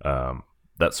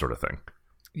 That sort of thing.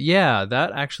 Yeah,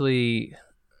 that actually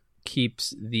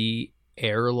keeps the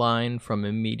airline from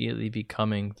immediately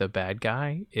becoming the bad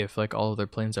guy if like all of their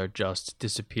planes are just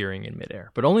disappearing in midair.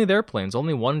 But only their planes,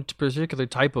 only one particular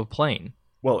type of plane.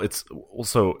 Well,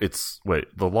 the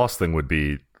Lost thing would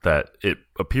be that it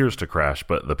appears to crash,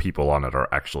 but the people on it are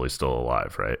actually still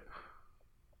alive, right?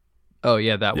 Oh,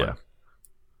 yeah, that one.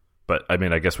 But, I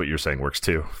mean, I guess what you're saying works,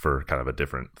 too, for kind of a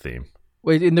different theme.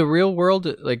 Wait, in the real world,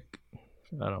 like,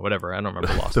 I don't know, whatever, I don't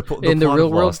remember Lost. In the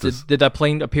real world, did that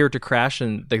plane appear to crash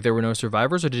and like there were no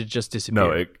survivors, or did it just disappear?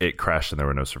 No, it crashed and there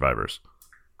were no survivors.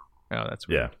 Oh, that's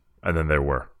weird. Yeah, and then there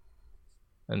were.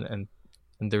 And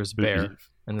there's bear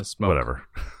and the smoke. Whatever.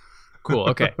 Cool,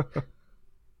 okay.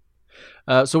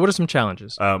 So what are some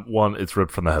challenges? One, it's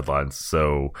ripped from the headlines.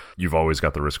 So you've always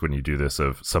got the risk when you do this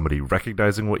of somebody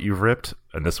recognizing what you've ripped.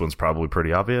 And this one's probably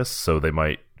pretty obvious. So they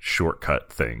might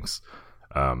shortcut things,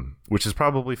 which is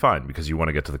probably fine because you want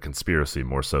to get to the conspiracy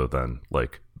more so than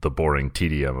like the boring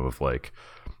tedium of like,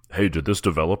 hey, did this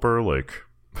developer like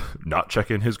not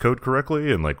check in his code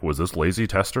correctly? And like, was this lazy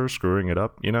tester screwing it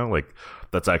up? Like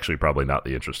that's actually probably not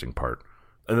the interesting part.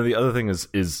 And then the other thing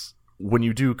is when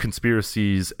you do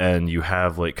conspiracies and you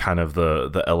have like kind of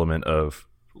the element of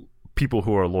people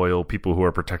who are loyal, people who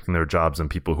are protecting their jobs, and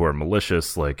people who are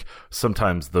malicious, like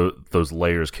sometimes those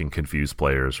layers can confuse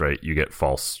players, right? You get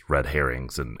false red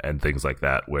herrings and things like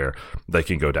that where they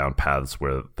can go down paths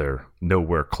where they're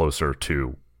nowhere closer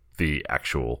to the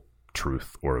actual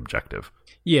truth or objective.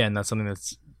 Yeah, and that's something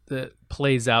that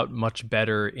plays out much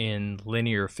better in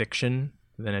linear fiction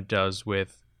than it does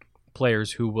with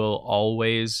players who will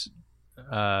always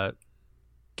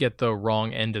get the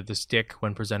wrong end of the stick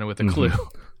when presented with a clue.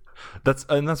 Mm-hmm.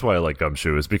 That's why I like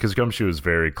Gumshoe, is because Gumshoe is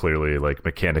very clearly like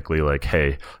mechanically like,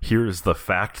 hey, here's the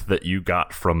fact that you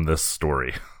got from this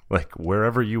story. Like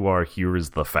wherever you are, here is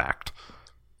the fact.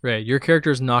 Right. Your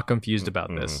character is not confused about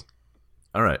this.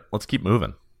 All right, let's keep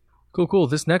moving. Cool.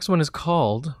 This next one is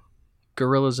called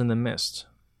Gorillas in the Mist.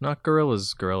 Not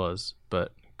gorillas,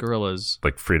 but Guerrillas.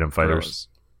 Like freedom fighters. Guerrillas.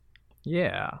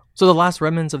 Yeah. So the last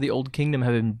remnants of the Old Kingdom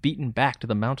have been beaten back to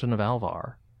the Mountain of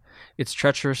Alvar. Its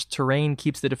treacherous terrain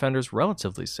keeps the defenders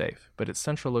relatively safe, but its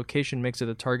central location makes it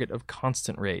a target of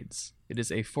constant raids. It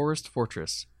is a forest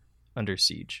fortress under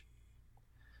siege.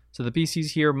 So the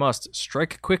PCs here must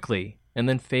strike quickly and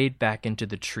then fade back into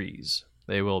the trees.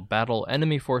 They will battle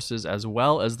enemy forces as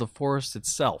well as the forest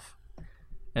itself.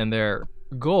 And their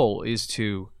goal is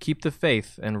to keep the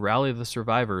faith and rally the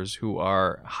survivors who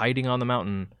are hiding on the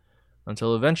mountain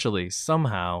until eventually,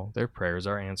 somehow, their prayers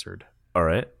are answered. All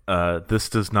right. This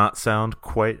does not sound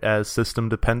quite as system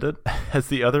dependent as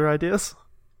the other ideas.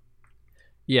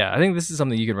 Yeah, I think this is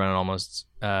something you could run on almost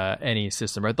any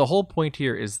system, right? The whole point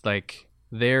here is like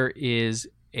there is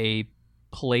a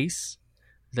place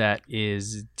that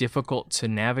is difficult to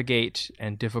navigate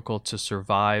and difficult to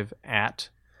survive at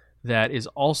that is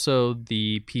also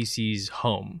the PC's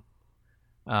home,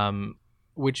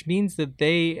 which means that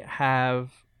they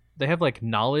have like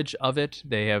knowledge of it.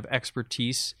 They have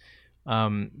expertise.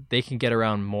 They can get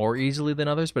around more easily than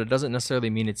others, but it doesn't necessarily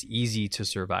mean it's easy to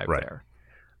survive there.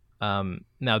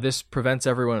 Now, this prevents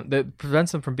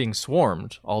them from being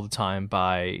swarmed all the time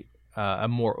by a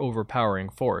more overpowering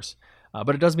force.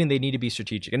 But it does mean they need to be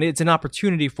strategic. And it's an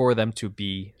opportunity for them to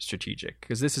be strategic,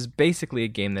 because this is basically a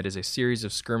game that is a series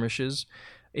of skirmishes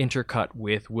intercut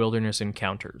with wilderness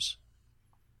encounters.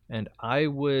 And I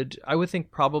would think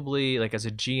probably, like as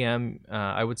a GM,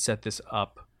 I would set this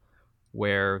up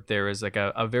where there is like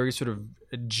a very sort of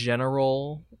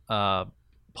general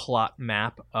plot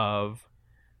map of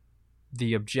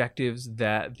the objectives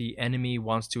that the enemy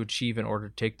wants to achieve in order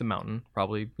to take the mountain,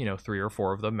 probably 3 or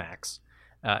 4 of them max.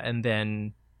 And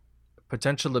then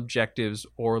potential objectives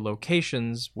or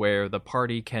locations where the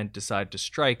party can decide to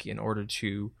strike in order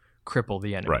to cripple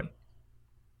the enemy.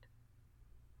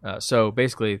 Right. So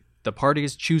basically, the party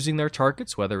is choosing their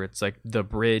targets, whether it's like the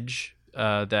bridge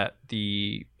that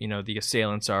the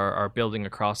assailants are building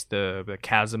across the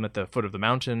chasm at the foot of the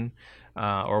mountain,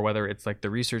 or whether it's like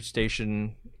the research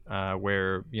station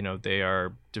where they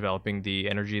are developing the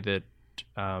energy that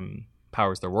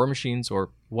powers their war machines or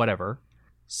whatever.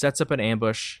 Sets up an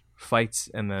ambush, fights,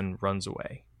 and then runs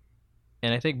away.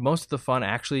 And I think most of the fun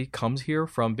actually comes here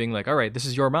from being like, all right, this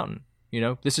is your mountain.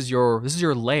 This is your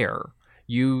lair.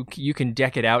 You can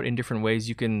deck it out in different ways.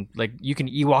 You can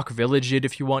Ewok village it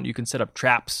if you want. You can set up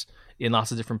traps in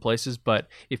lots of different places. But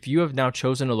if you have now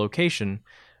chosen a location,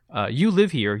 you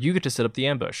live here, you get to set up the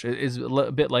ambush. It's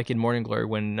a bit like in Morning Glory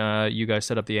when you guys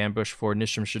set up the ambush for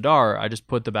Nisham Shadar. I just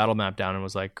put the battle map down and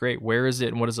was like, great, where is it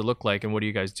and what does it look like and what do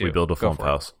you guys do? We build a flump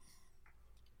house.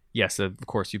 Yes, of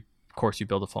course you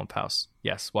build a flump house.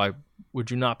 Yes, why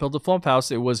would you not build a flump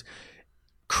house? It was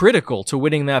critical to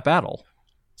winning that battle.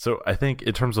 So I think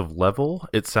in terms of level,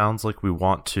 it sounds like we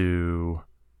want to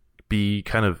be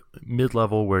kind of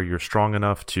mid-level where you're strong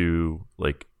enough to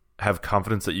like have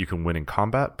confidence that you can win in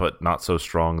combat, but not so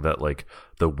strong that like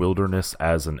the wilderness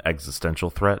as an existential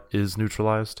threat is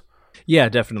neutralized. Yeah,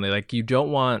 definitely. Like you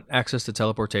don't want access to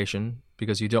teleportation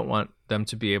because you don't want them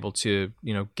to be able to,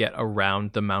 get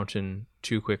around the mountain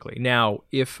too quickly. Now,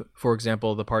 if, for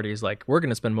example, the party is like, we're going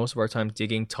to spend most of our time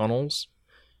digging tunnels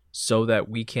so that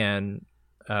we can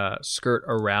skirt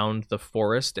around the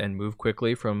forest and move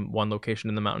quickly from one location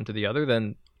in the mountain to the other,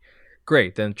 then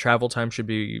great. Then travel time should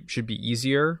be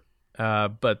easier.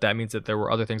 But that means that there were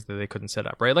other things that they couldn't set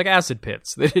up, right? Like acid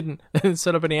pits. They didn't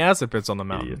set up any acid pits on the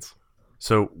mountain. Idiots.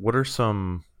 So what are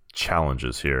some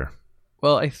challenges here?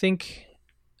 Well, I think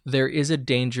there is a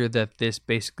danger that this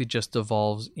basically just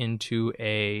evolves into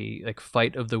a like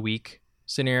fight of the week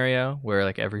scenario where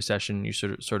like every session you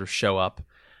sort of show up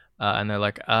and they're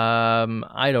like,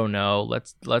 I don't know,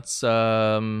 let's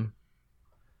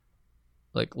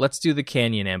do the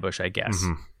canyon ambush, I guess.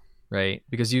 Mm-hmm. Right?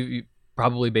 Because you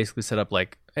probably basically set up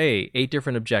like, hey, 8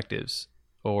 different objectives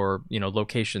or,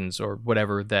 locations or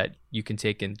whatever that you can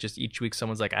take, and just each week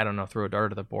someone's like, I don't know, throw a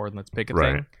dart at the board and let's pick a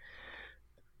thing.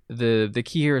 The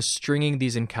key here is stringing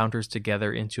these encounters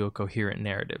together into a coherent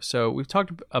narrative. So we've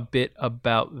talked a bit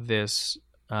about this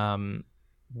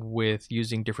with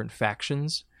using different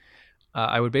factions.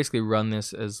 I would basically run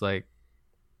this as like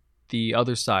the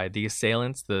other side, the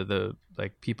assailants, the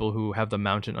like people who have the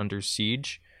mountain under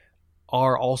siege,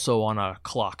 are also on a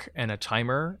clock and a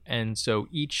timer. And so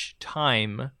each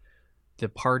time the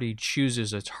party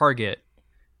chooses a target,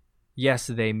 yes,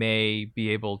 they may be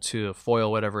able to foil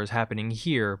whatever is happening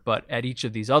here, but at each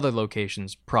of these other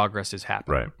locations, progress is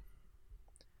happening.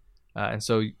 Right. And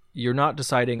so you're not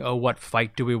deciding, what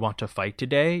fight do we want to fight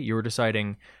today? You're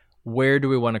deciding, where do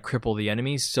we want to cripple the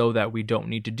enemy so that we don't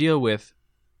need to deal with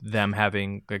them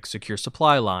having like secure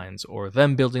supply lines, or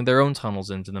them building their own tunnels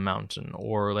into the mountain,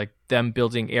 or like them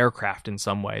building aircraft in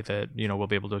some way that, you know, will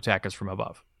be able to attack us from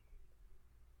above.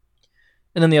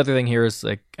 And then the other thing here is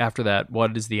like, after that,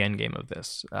 what is the end game of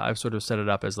this? I've sort of set it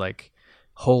up as like,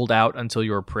 hold out until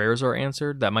your prayers are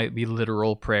answered. That might be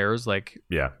literal prayers, like,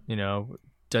 you know,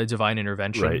 divine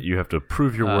intervention. Right. You have to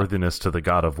prove your worthiness to the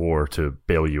god of war to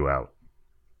bail you out.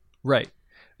 Right.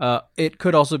 It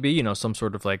could also be, you know, some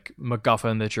sort of like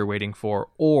MacGuffin that you're waiting for,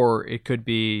 or it could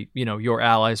be, you know, your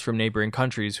allies from neighboring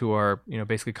countries who are, you know,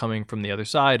 basically coming from the other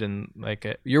side, and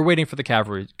like you're waiting for the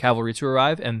cavalry to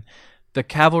arrive, and the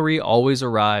cavalry always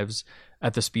arrives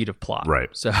at the speed of plot. Right.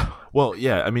 So, well,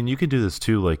 yeah, I mean, you can do this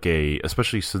too, like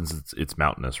especially since it's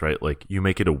mountainous, right? Like you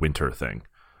make it a winter thing,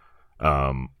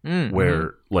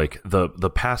 where like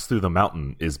the pass through the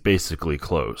mountain is basically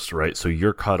closed, right? So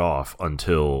you're cut off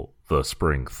until the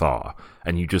spring thaw,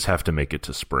 and you just have to make it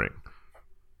to spring.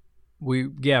 We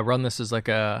run this as like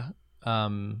a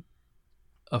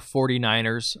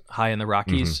 49ers high in the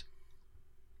Rockies.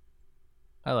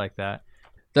 I like that.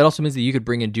 That also means that you could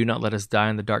bring in Do Not Let Us Die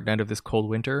in the Dark Night of This Cold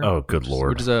Winter. Oh, good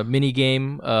lord. Which is a mini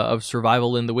game of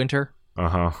survival in the winter.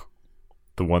 The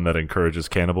one that encourages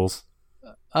cannibals?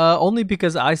 Only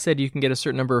because I said you can get a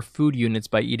certain number of food units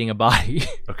by eating a body.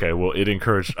 Okay, well, it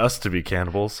encouraged us to be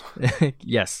cannibals.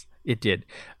 Yes, it did.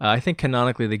 I think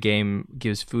canonically the game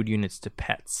gives food units to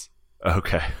pets.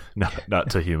 Okay, not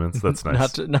to humans. That's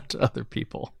nice. not to other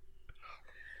people.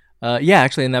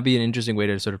 Actually, and that'd be an interesting way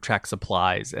to sort of track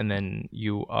supplies, and then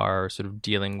you are sort of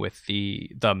dealing with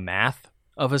the math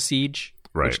of a siege,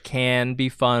 which can be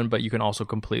fun, but you can also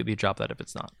completely drop that if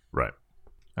it's not. Right.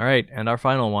 All right, and our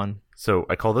final one. So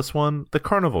I call this one The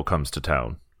Carnival Comes to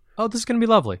Town. Oh, this is going to be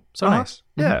lovely. So nice.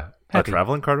 Yeah. A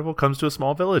traveling carnival comes to a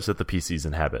small village that the PCs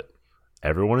inhabit.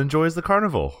 Everyone enjoys the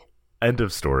carnival. End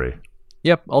of story.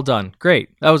 Yep, all done. Great.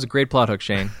 That was a great plot hook,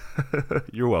 Shane.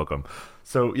 You're welcome.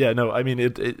 So, yeah, no, I mean,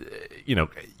 it you know,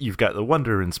 you've got the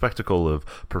wonder and spectacle of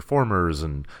performers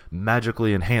and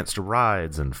magically enhanced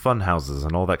rides and fun houses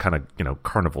and all that kind of, you know,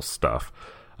 carnival stuff.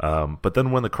 But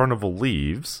then when the carnival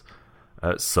leaves,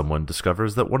 someone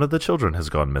discovers that one of the children has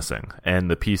gone missing, and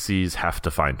the PCs have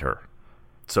to find her.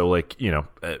 So, like, you know,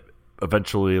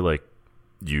 eventually, like,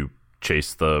 you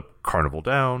chase the carnival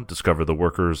down, discover the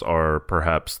workers are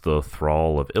perhaps the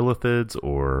thrall of illithids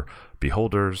or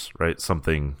beholders, right?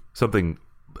 Something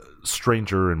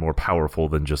stranger and more powerful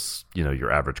than just, you know,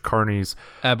 your average carnies.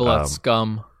 Abeloth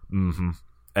scum.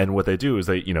 And what they do is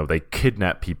they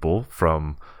kidnap people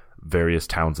from various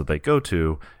towns that they go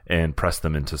to and press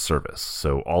them into service.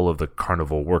 So all of the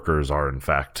carnival workers are in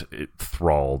fact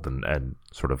thralled and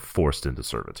sort of forced into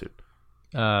servitude.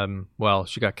 Well,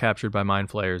 she got captured by mind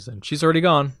flayers, and she's already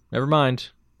gone. Never mind.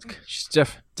 She's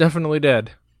definitely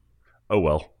dead. Oh,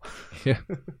 well. Yeah.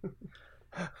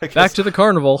 Back to the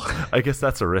carnival. I guess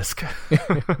that's a risk.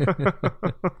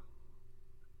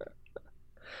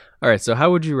 All right, so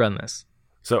how would you run this?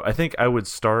 So I think I would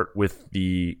start with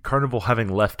the carnival having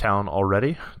left town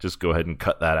already. Just go ahead and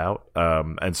cut that out,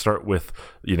 and start with,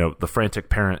 you know, the frantic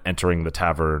parent entering the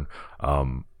tavern,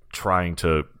 trying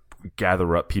to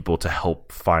gather up people to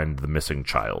help find the missing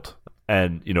child.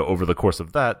 And, you know, over the course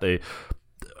of that, they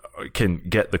can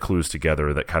get the clues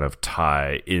together that kind of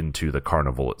tie into the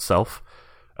carnival itself.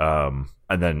 And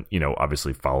then, you know,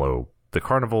 obviously follow the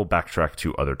carnival, backtrack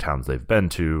to other towns they've been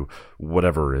to,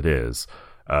 whatever it is,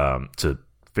 to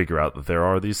figure out that there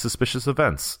are these suspicious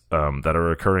events that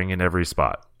are occurring in every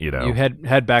spot. You know, you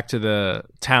head back to the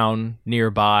town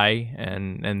nearby,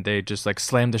 and they just like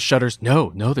slam the shutters. No,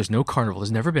 there's no carnival.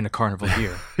 There's never been a carnival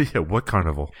here. Yeah, what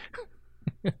carnival?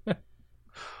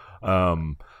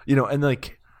 You know, and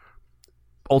like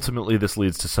ultimately this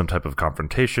leads to some type of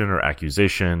confrontation or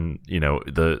accusation. You know,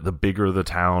 the bigger the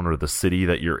town or the city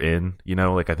that you're in, you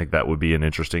know, like I think that would be an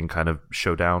interesting kind of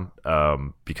showdown,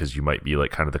 because you might be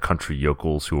like kind of the country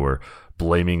yokels who are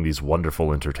blaming these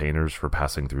wonderful entertainers for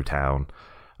passing through town.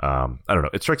 I don't know.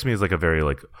 It strikes me as like a very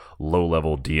like low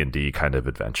level D&D kind of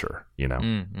adventure, you know?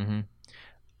 Mm-hmm.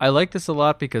 I like this a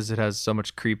lot because it has so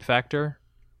much creep factor.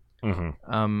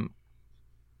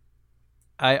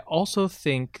 I also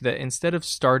think that instead of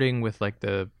starting with like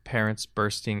the parents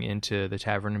bursting into the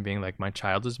tavern and being like, my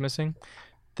child is missing,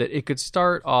 that it could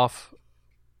start off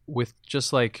with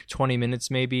just like 20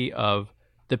 minutes maybe of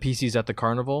the PCs at the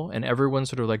carnival, and everyone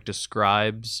sort of like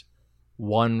describes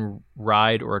one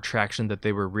ride or attraction that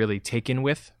they were really taken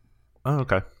with. Oh,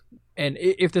 okay. And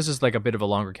if this is like a bit of a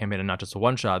longer campaign and not just a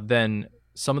one shot, then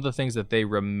some of the things that they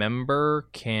remember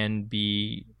can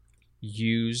be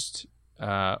used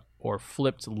or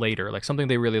flipped later. Like something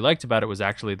they really liked about it was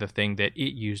actually the thing that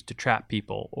it used to trap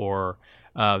people, or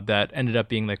that ended up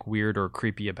being like weird or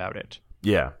creepy about it.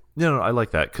 Yeah. No, I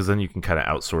like that, because then you can kind of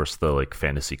outsource the like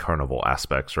fantasy carnival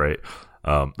aspects, right?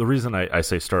 The reason I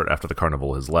say start after the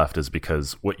carnival has left is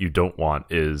because what you don't want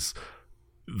is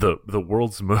the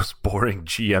world's most boring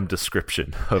GM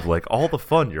description of like all the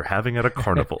fun you're having at a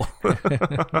carnival.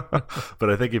 But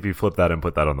I think if you flip that and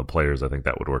put that on the players, I think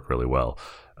that would work really well.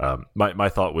 My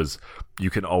thought was you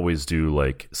can always do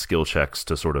like skill checks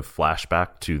to sort of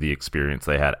flashback to the experience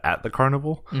they had at the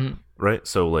carnival, right?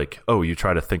 So like, oh, you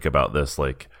try to think about this,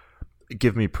 like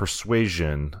give me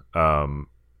persuasion,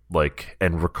 like,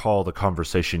 and recall the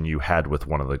conversation you had with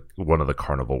one of the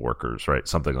carnival workers, right?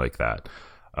 Something like that.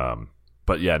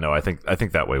 But yeah, no, I think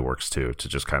that way works too, to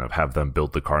just kind of have them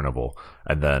build the carnival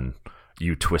and then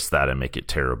you twist that and make it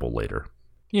terrible later.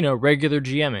 Regular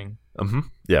GMing.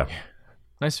 Yeah.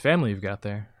 Nice family you've got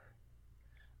there.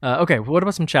 Okay, what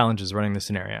about some challenges running the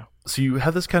scenario? So you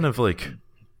have this kind of like,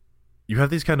 you have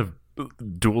these kind of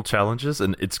dual challenges,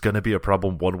 and it's going to be a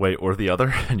problem one way or the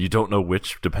other, and you don't know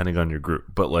which depending on your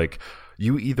group. But like,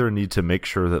 you either need to make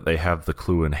sure that they have the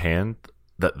clue in hand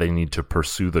that they need to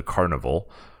pursue the carnival,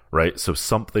 right? So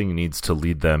something needs to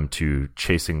lead them to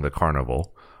chasing the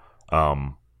carnival.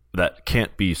 That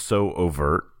can't be so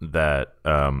overt that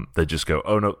they just go,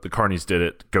 oh no, the carnies did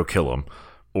it, go kill them.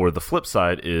 Or the flip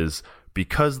side is,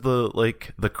 because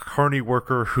the carny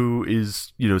worker who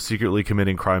is secretly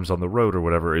committing crimes on the road or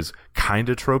whatever is kind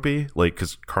of tropey, like,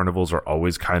 because carnivals are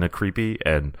always kind of creepy,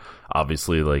 and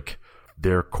obviously like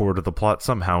they're core to the plot.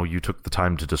 Somehow you took the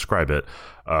time to describe it.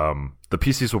 The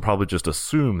PCs will probably just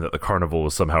assume that the carnival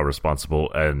is somehow responsible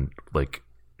and like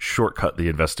shortcut the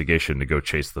investigation to go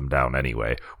chase them down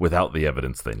anyway without the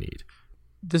evidence they need.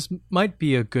 This might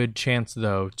be a good chance,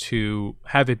 though, to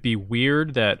have it be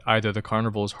weird that either the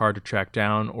carnival is hard to track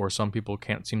down, or some people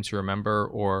can't seem to remember,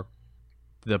 or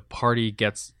the party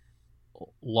gets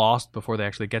lost before they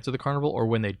actually get to the carnival, or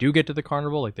when they do get to the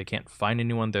carnival, like they can't find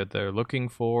anyone that they're looking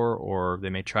for, or they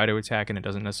may try to attack and it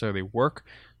doesn't necessarily work,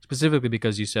 specifically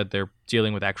because you said they're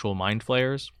dealing with actual mind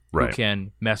flayers who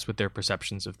can mess with their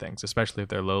perceptions of things, especially if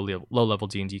they're low-level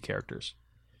D&D characters.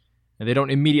 And they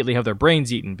don't immediately have their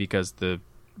brains eaten because the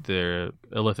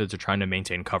illithids are trying to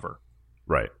maintain cover.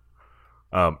 Right.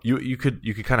 You could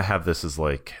kind of have this as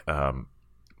like,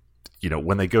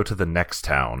 when they go to the next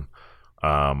town,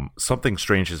 something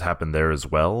strange has happened there as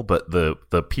well, but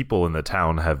the people in the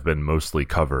town have been mostly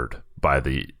covered by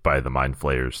the mind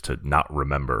flayers to not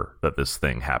remember that this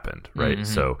thing happened, right?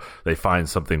 Mm-hmm. So they find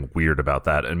something weird about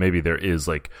that, and maybe there is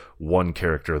like one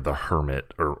character, the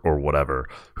hermit or whatever,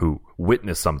 who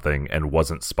witnessed something and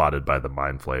wasn't spotted by the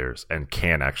mind flayers and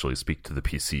can actually speak to the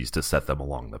PCs to set them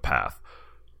along the path.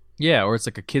 Yeah, or it's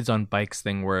like a kids on bikes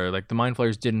thing where like the mind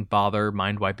flayers didn't bother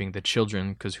mind wiping the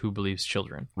children because who believes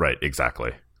children? Right,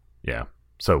 exactly. Yeah.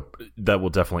 So that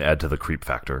will definitely add to the creep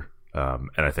factor.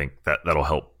 And I think that'll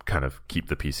help kind of keep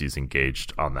the PCs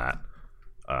engaged on that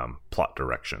plot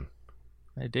direction.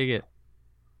 I dig it.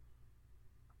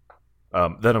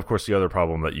 Then, of course, the other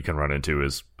problem that you can run into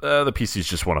is the PCs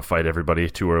just want to fight everybody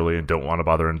too early and don't want to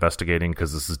bother investigating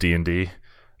because this is D&D.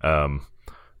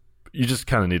 You just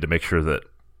kind of need to make sure that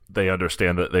they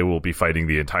understand that they will be fighting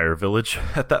the entire village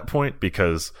at that point,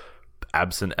 because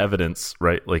absent evidence,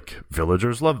 right? Like,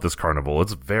 villagers love this carnival.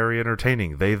 It's very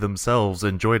entertaining. They themselves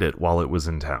enjoyed it while it was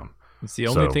in town. It's the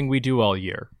only thing we do all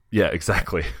year. Yeah,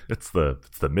 exactly. It's the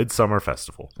Midsummer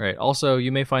Festival. Right. Also,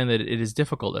 you may find that it is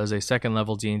difficult as a second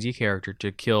level D&D character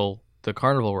to kill the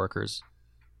carnival workers.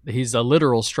 He's a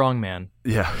literal strongman.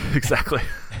 Yeah, exactly.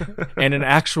 And an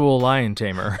actual lion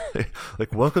tamer.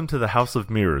 Like, welcome to the House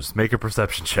of Mirrors. Make a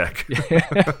perception check.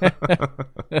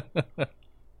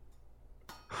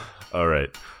 All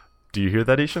right. Do you hear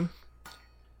that, Ishan?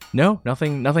 No,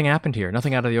 nothing happened here.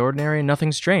 Nothing out of the ordinary,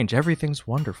 nothing strange. Everything's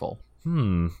wonderful.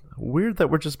 Weird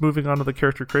that we're just moving on to the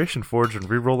character creation forge and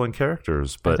re-rolling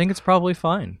characters, but I think it's probably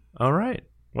fine. All right.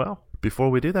 Well, before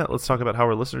we do that, let's talk about how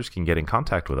our listeners can get in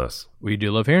contact with us. We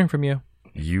do love hearing from you.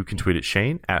 You can tweet at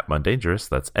Shane at Mundangerous.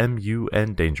 That's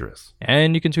MUN Dangerous.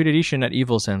 And you can tweet at Ishan at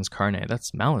Evil Sends Carne.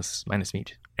 That's malice minus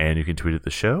meat. And you can tweet at the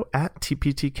show at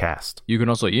TPTcast. You can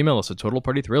also email us at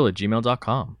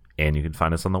totalpartythrill@gmail.com. And you can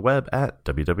find us on the web at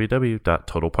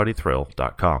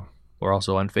www.totalpartythrill.com. We're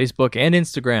also on Facebook and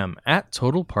Instagram at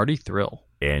Total Party Thrill.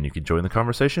 And you can join the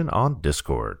conversation on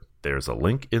Discord. There's a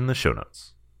link in the show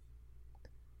notes.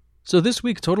 So this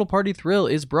week, Total Party Thrill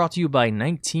is brought to you by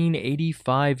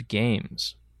 1985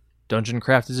 Games. Dungeon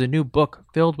Craft is a new book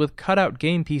filled with cutout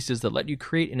game pieces that let you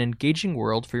create an engaging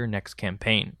world for your next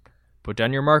campaign. Put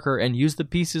down your marker and use the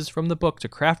pieces from the book to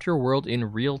craft your world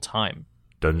in real time.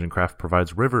 Dungeon Craft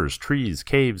provides rivers, trees,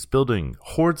 caves, building,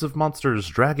 hordes of monsters,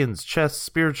 dragons, chests,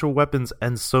 spiritual weapons,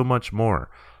 and so much more.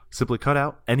 Simply cut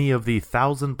out any of the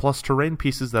 1,000+ terrain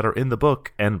pieces that are in the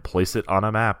book and place it on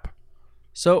a map.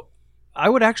 So I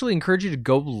would actually encourage you to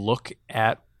go look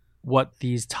at what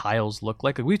these tiles look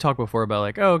like. We've talked before about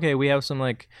like, oh, okay, we have some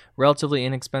like relatively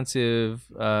inexpensive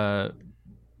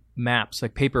maps,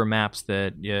 like paper maps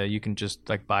that you can just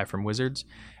like buy from Wizards.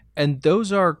 And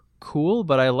those are cool,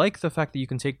 but I like the fact that you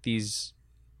can take these,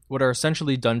 what are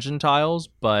essentially dungeon tiles,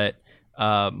 but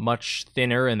much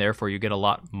thinner, and therefore you get a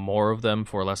lot more of them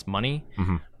for less money,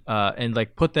 and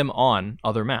like put them on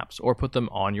other maps or put them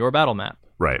on your battle map,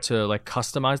 right? To like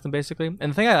customize them basically.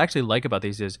 And the thing I actually like about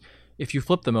these is if you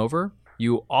flip them over,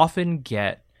 you often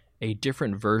get a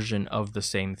different version of the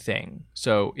same thing.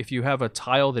 So if you have a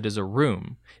tile that is a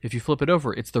room, if you flip it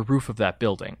over, it's the roof of that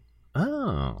building.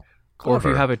 Oh, clever. Or if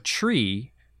you have a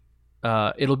tree,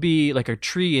 it'll be like a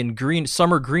tree in green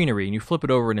summer greenery, and you flip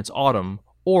it over and it's autumn,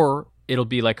 or it'll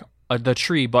be like the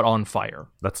tree but on fire.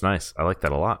 That's nice. I like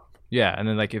that a lot. Yeah, and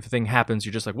then like if a thing happens,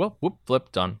 you're just like, well, whoop,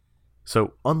 flip, done.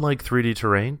 So unlike 3D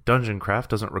terrain, Dungeon Craft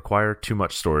doesn't require too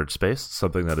much storage space,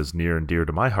 something that is near and dear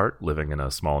to my heart, living in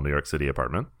a small New York City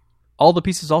apartment. All the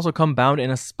pieces also come bound in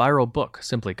a spiral book.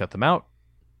 Simply cut them out.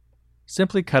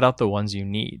 Simply cut out the ones you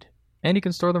need. And you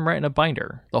can store them right in a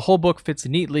binder. The whole book fits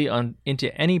neatly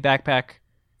into any backpack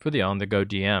for the on-the-go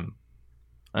DM.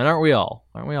 And aren't we all?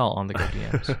 Aren't we all on-the-go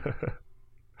DMs?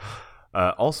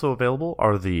 Also available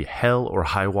are the Hell or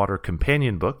High Water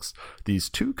companion books. These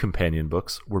 2 companion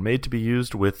books were made to be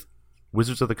used with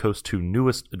Wizards of the Coast 2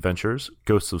 newest adventures,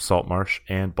 Ghosts of Saltmarsh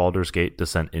and Baldur's Gate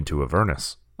Descent into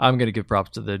Avernus. I'm going to give props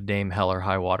to the name Hell or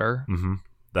High Water. Mm-hmm.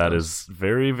 That is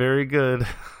very, very good.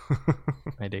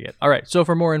 I dig it. All right, so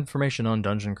for more information on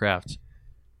Dungeon Craft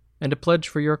and to pledge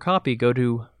for your copy, go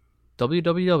to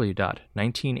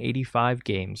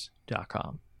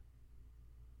www.1985games.com.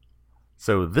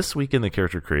 So this week in the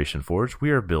Character Creation Forge,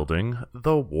 we are building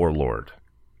the Warlord.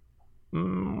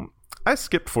 I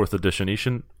skipped 4th edition,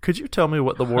 Ishan. Could you tell me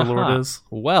what the Warlord is?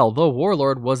 Well, the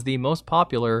Warlord was the most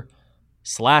popular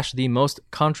 / the most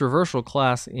controversial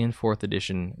class in 4th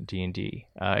edition D&D.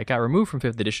 It got removed from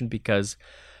 5th edition because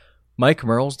Mike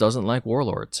Merles doesn't like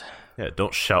Warlords. Yeah,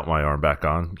 don't shout my arm back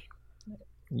on.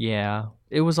 Yeah,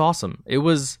 it was awesome. It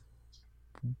was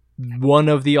one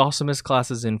of the awesomest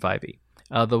classes in 5e.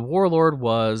 The Warlord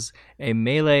was a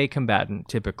melee combatant,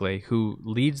 typically, who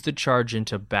leads the charge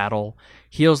into battle,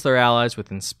 heals their allies with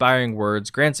inspiring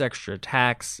words, grants extra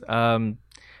attacks.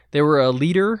 They were a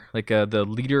leader, like the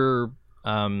leader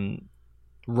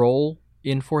role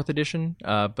in 4th edition,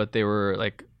 but they were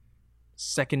like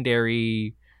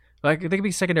secondary. Like they could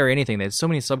be secondary anything. They had so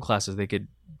many subclasses they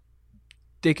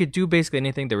could do basically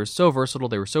anything. They were so versatile.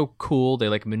 They were so cool. They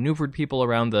like maneuvered people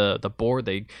around the board.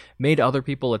 They made other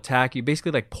people attack. You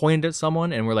basically like pointed at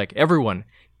someone and were like, everyone,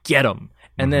 get them.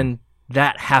 And then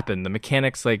that happened. The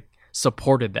mechanics like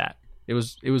supported that. It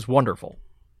was wonderful.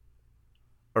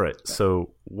 All right.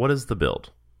 So what is the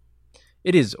build?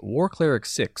 It is War Cleric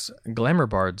 6, Glamour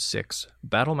Bard 6,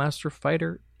 Battlemaster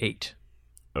Fighter 8.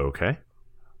 Okay.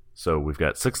 So we've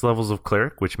got 6 levels of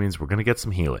Cleric, which means we're going to get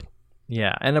some healing.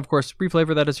 Yeah, and of course,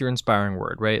 reflavor that as your inspiring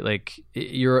word, right? Like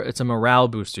it's a morale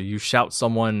booster. You shout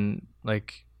someone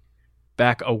like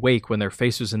back awake when their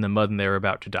face was in the mud and they were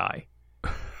about to die.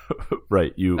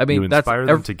 Right. You inspire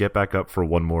them to get back up for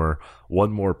one more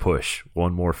push,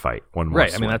 one more fight, one more. Right.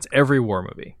 Swing. I mean, that's every war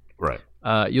movie. Right.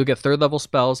 You'll get 3rd level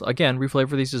spells. Again,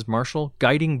 reflavor these as martial.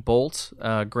 Guiding Bolt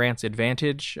grants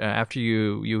advantage after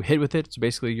you hit with it. So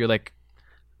basically, you're like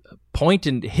point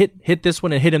and hit this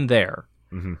one and hit him there.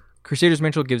 Mm-hmm. Crusader's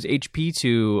Mantle gives HP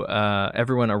to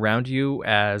everyone around you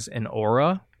as an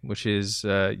aura, which is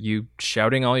you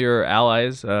shouting all your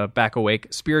allies back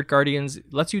awake. Spirit Guardians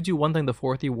lets you do one thing the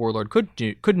 4th Warlord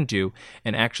couldn't do,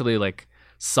 and actually like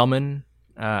summon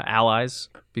allies,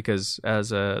 because as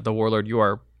the Warlord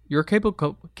you're a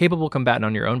capable combatant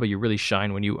on your own, but you really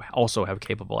shine when you also have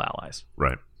capable allies.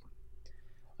 Right.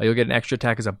 You'll get an extra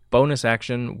attack as a bonus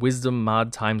action, Wisdom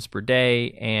mod times per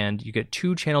day, and you get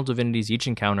 2 Channel Divinities each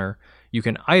encounter. You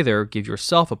can either give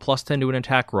yourself a +10 to an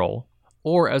attack roll,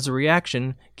 or as a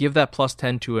reaction, give that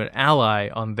 +10 to an ally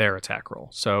on their attack roll.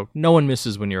 So no one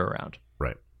misses when you're around.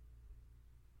 Right.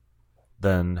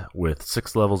 Then, with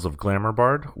 6 levels of Glamour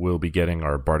Bard, we'll be getting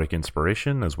our Bardic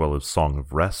Inspiration as well as Song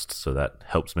of Rest, so that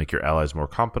helps make your allies more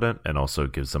competent and also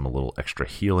gives them a little extra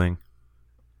healing.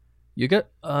 You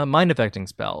get mind affecting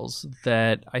spells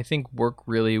that I think work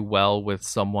really well with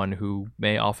someone who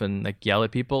may often like yell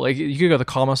at people. Like you could go the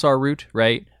Commissar route,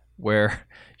 right? where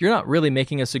you're not really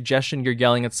making a suggestion. You're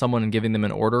yelling at someone and giving them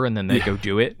an order, and then they go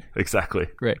do it. Exactly.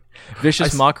 Great.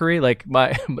 Vicious mockery, like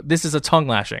this is a tongue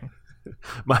lashing.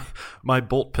 My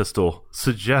bolt pistol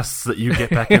suggests that you get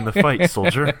back in the fight,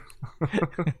 soldier.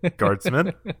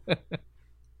 Guardsman.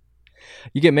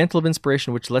 You get Mantle of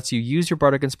Inspiration, which lets you use your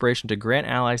Bardic Inspiration to grant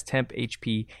allies temp,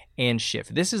 HP, and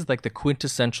shift. This is like the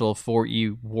quintessential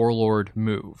 4E Warlord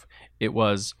move. It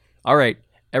was, all right,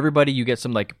 everybody, you get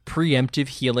some like preemptive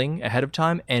healing ahead of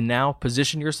time, and now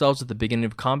position yourselves at the beginning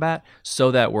of combat so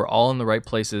that we're all in the right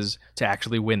places to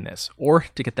actually win this, or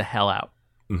to get the hell out.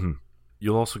 Mm-hmm.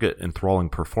 You'll also get Enthralling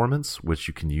Performance, which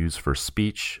you can use for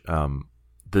speech.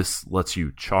 This lets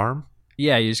you charm.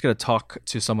 Yeah, you just got to talk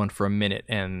to someone for a minute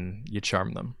and you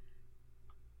charm them.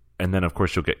 And then, of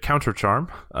course, you'll get Counter Charm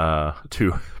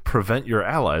to prevent your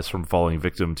allies from falling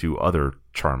victim to other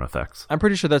charm effects. I'm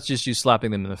pretty sure that's just you slapping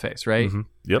them in the face, right? Mm-hmm.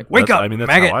 Yep. Like, wake up, I mean, that's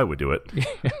maggot. how I would do it.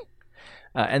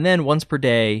 And then once per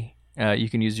day, you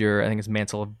can use your, I think it's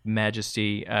Mantle of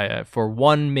Majesty. For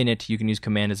 1 minute, you can use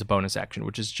Command as a bonus action,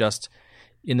 which is just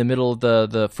in the middle of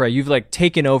the fray. You've like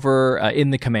taken over in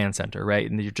the command center, right?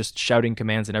 And you're just shouting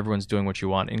commands and everyone's doing what you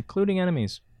want, including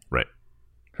enemies. Right.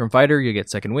 From Fighter, you get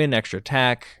Second Wind, Extra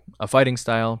Attack, a Fighting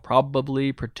Style,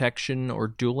 probably Protection or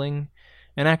Dueling,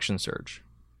 and Action Surge.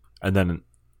 And then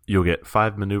you'll get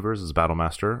 5 maneuvers as Battle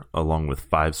Master, along with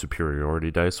 5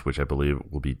 superiority dice, which I believe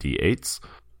will be D8s.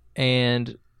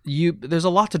 And there's a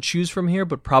lot to choose from here,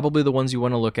 but probably the ones you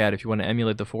want to look at if you want to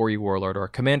emulate the 4E Warlord are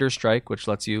Commander Strike, which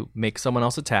lets you make someone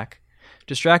else attack,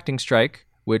 Distracting Strike,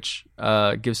 which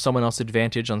gives someone else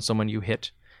advantage on someone you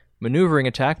hit, Maneuvering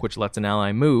Attack, which lets an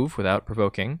ally move without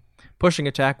provoking, Pushing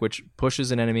Attack, which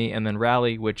pushes an enemy, and then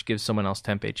Rally, which gives someone else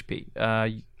temp HP.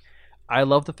 I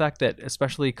love the fact that,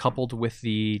 especially coupled with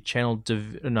the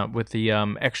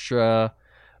extra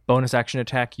bonus action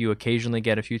attack you occasionally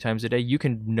get a few times a day, you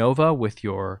can Nova with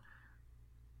your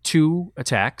 2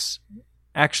 attacks,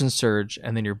 Action Surge,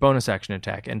 and then your bonus action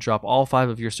attack, and drop all 5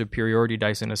 of your superiority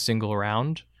dice in a single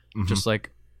round, just like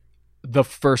the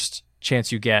first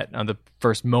chance you get on the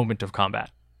first moment of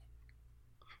combat.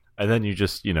 And then you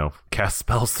just, cast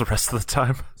spells the rest of the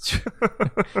time.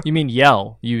 You mean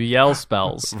yell. You yell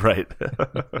spells. Right.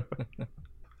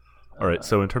 All right,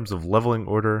 so in terms of leveling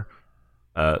order,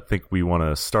 I think we want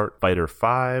to start Fighter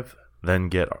 5, then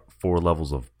get 4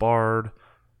 levels of Bard,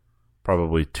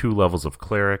 probably 2 levels of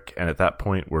Cleric, and at that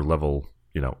point we're level,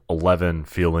 11,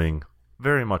 feeling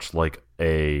very much like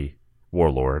a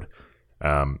Warlord.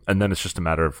 And then it's just a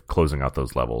matter of closing out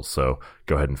those levels. So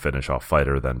go ahead and finish off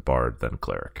Fighter, then Bard, then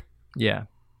Cleric. Yeah.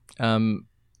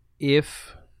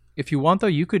 If you want, though,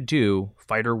 you could do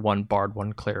Fighter 1, Bard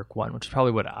 1, Cleric 1, which is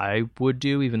probably what I would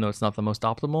do, even though it's not the most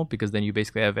optimal, because then you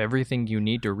basically have everything you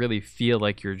need to really feel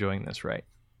like you're doing this right.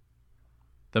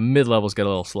 The mid-levels get a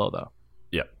little slow, though.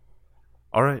 Yeah.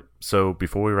 All right, so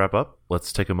before we wrap up,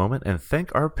 let's take a moment and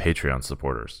thank our Patreon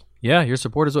supporters. Yeah, your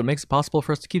support is what makes it possible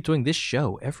for us to keep doing this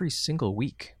show every single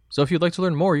week. So if you'd like to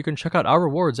learn more, you can check out our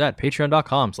rewards at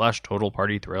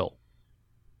patreon.com/totalpartythrill.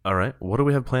 All right, what do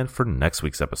we have planned for next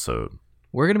week's episode?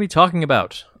 We're going to be talking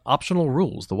about optional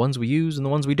rules, the ones we use and the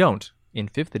ones we don't, in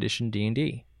 5th edition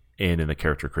D&D. And in the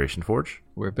Character Creation Forge,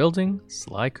 we're building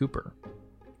Sly Cooper.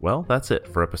 Well, that's it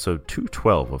for episode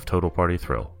 212 of Total Party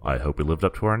Thrill. I hope we lived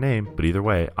up to our name, but either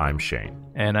way, I'm Shane.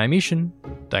 And I'm Ishan.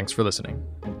 Thanks for listening.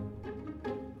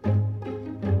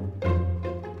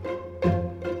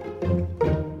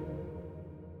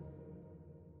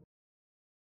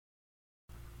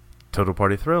 Total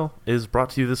Party Thrill is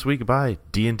brought to you this week by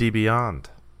D&D Beyond.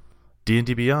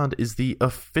 D&D Beyond is the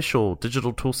official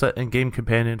digital toolset and game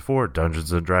companion for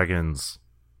Dungeons & Dragons.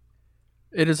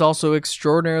 It is also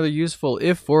extraordinarily useful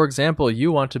if, for example,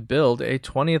 you want to build a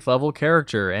 20th level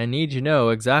character and need to know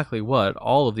exactly what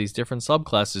all of these different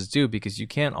subclasses do, because you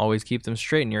can't always keep them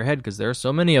straight in your head because there are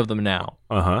so many of them now.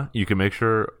 You can make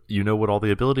sure you know what all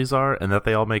the abilities are and that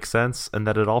they all make sense and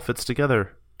that it all fits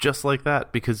together. Just like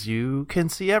that, because you can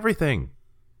see everything.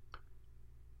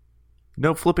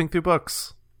 No flipping through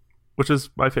books, which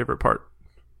is my favorite part.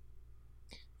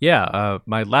 Yeah,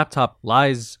 my laptop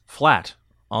lies flat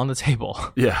on the table.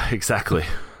 Yeah, exactly.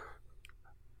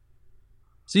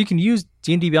 So you can use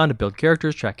D&D Beyond to build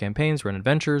characters, track campaigns, run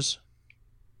adventures.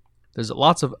 There's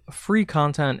lots of free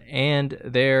content, and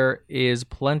there is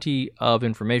plenty of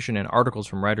information and articles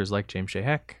from writers like James J.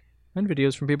 Heck, and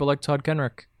videos from people like Todd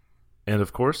Kenrick. And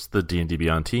of course, the D&D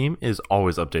Beyond team is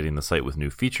always updating the site with new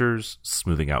features,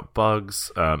 smoothing out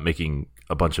bugs, making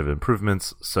a bunch of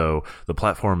improvements. So the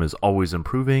platform is always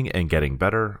improving and getting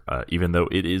better, even though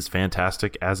it is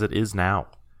fantastic as it is now.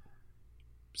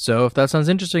 So if that sounds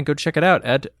interesting, go check it out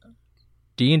at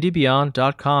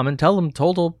dndbeyond.com and tell them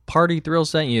Total Party Thrill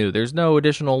sent you. There's no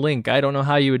additional link. I don't know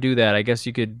how you would do that. I guess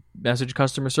you could message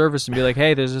customer service and be like,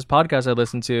 hey, there's this podcast I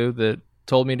listened to that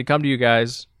told me to come to you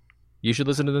guys. You should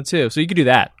listen to them too. So you could do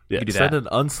that. Yeah, send an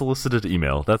unsolicited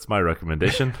email. That's my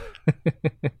recommendation.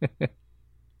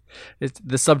 It's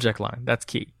the subject line. That's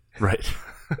key. Right.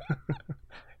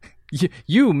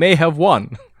 You may have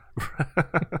won.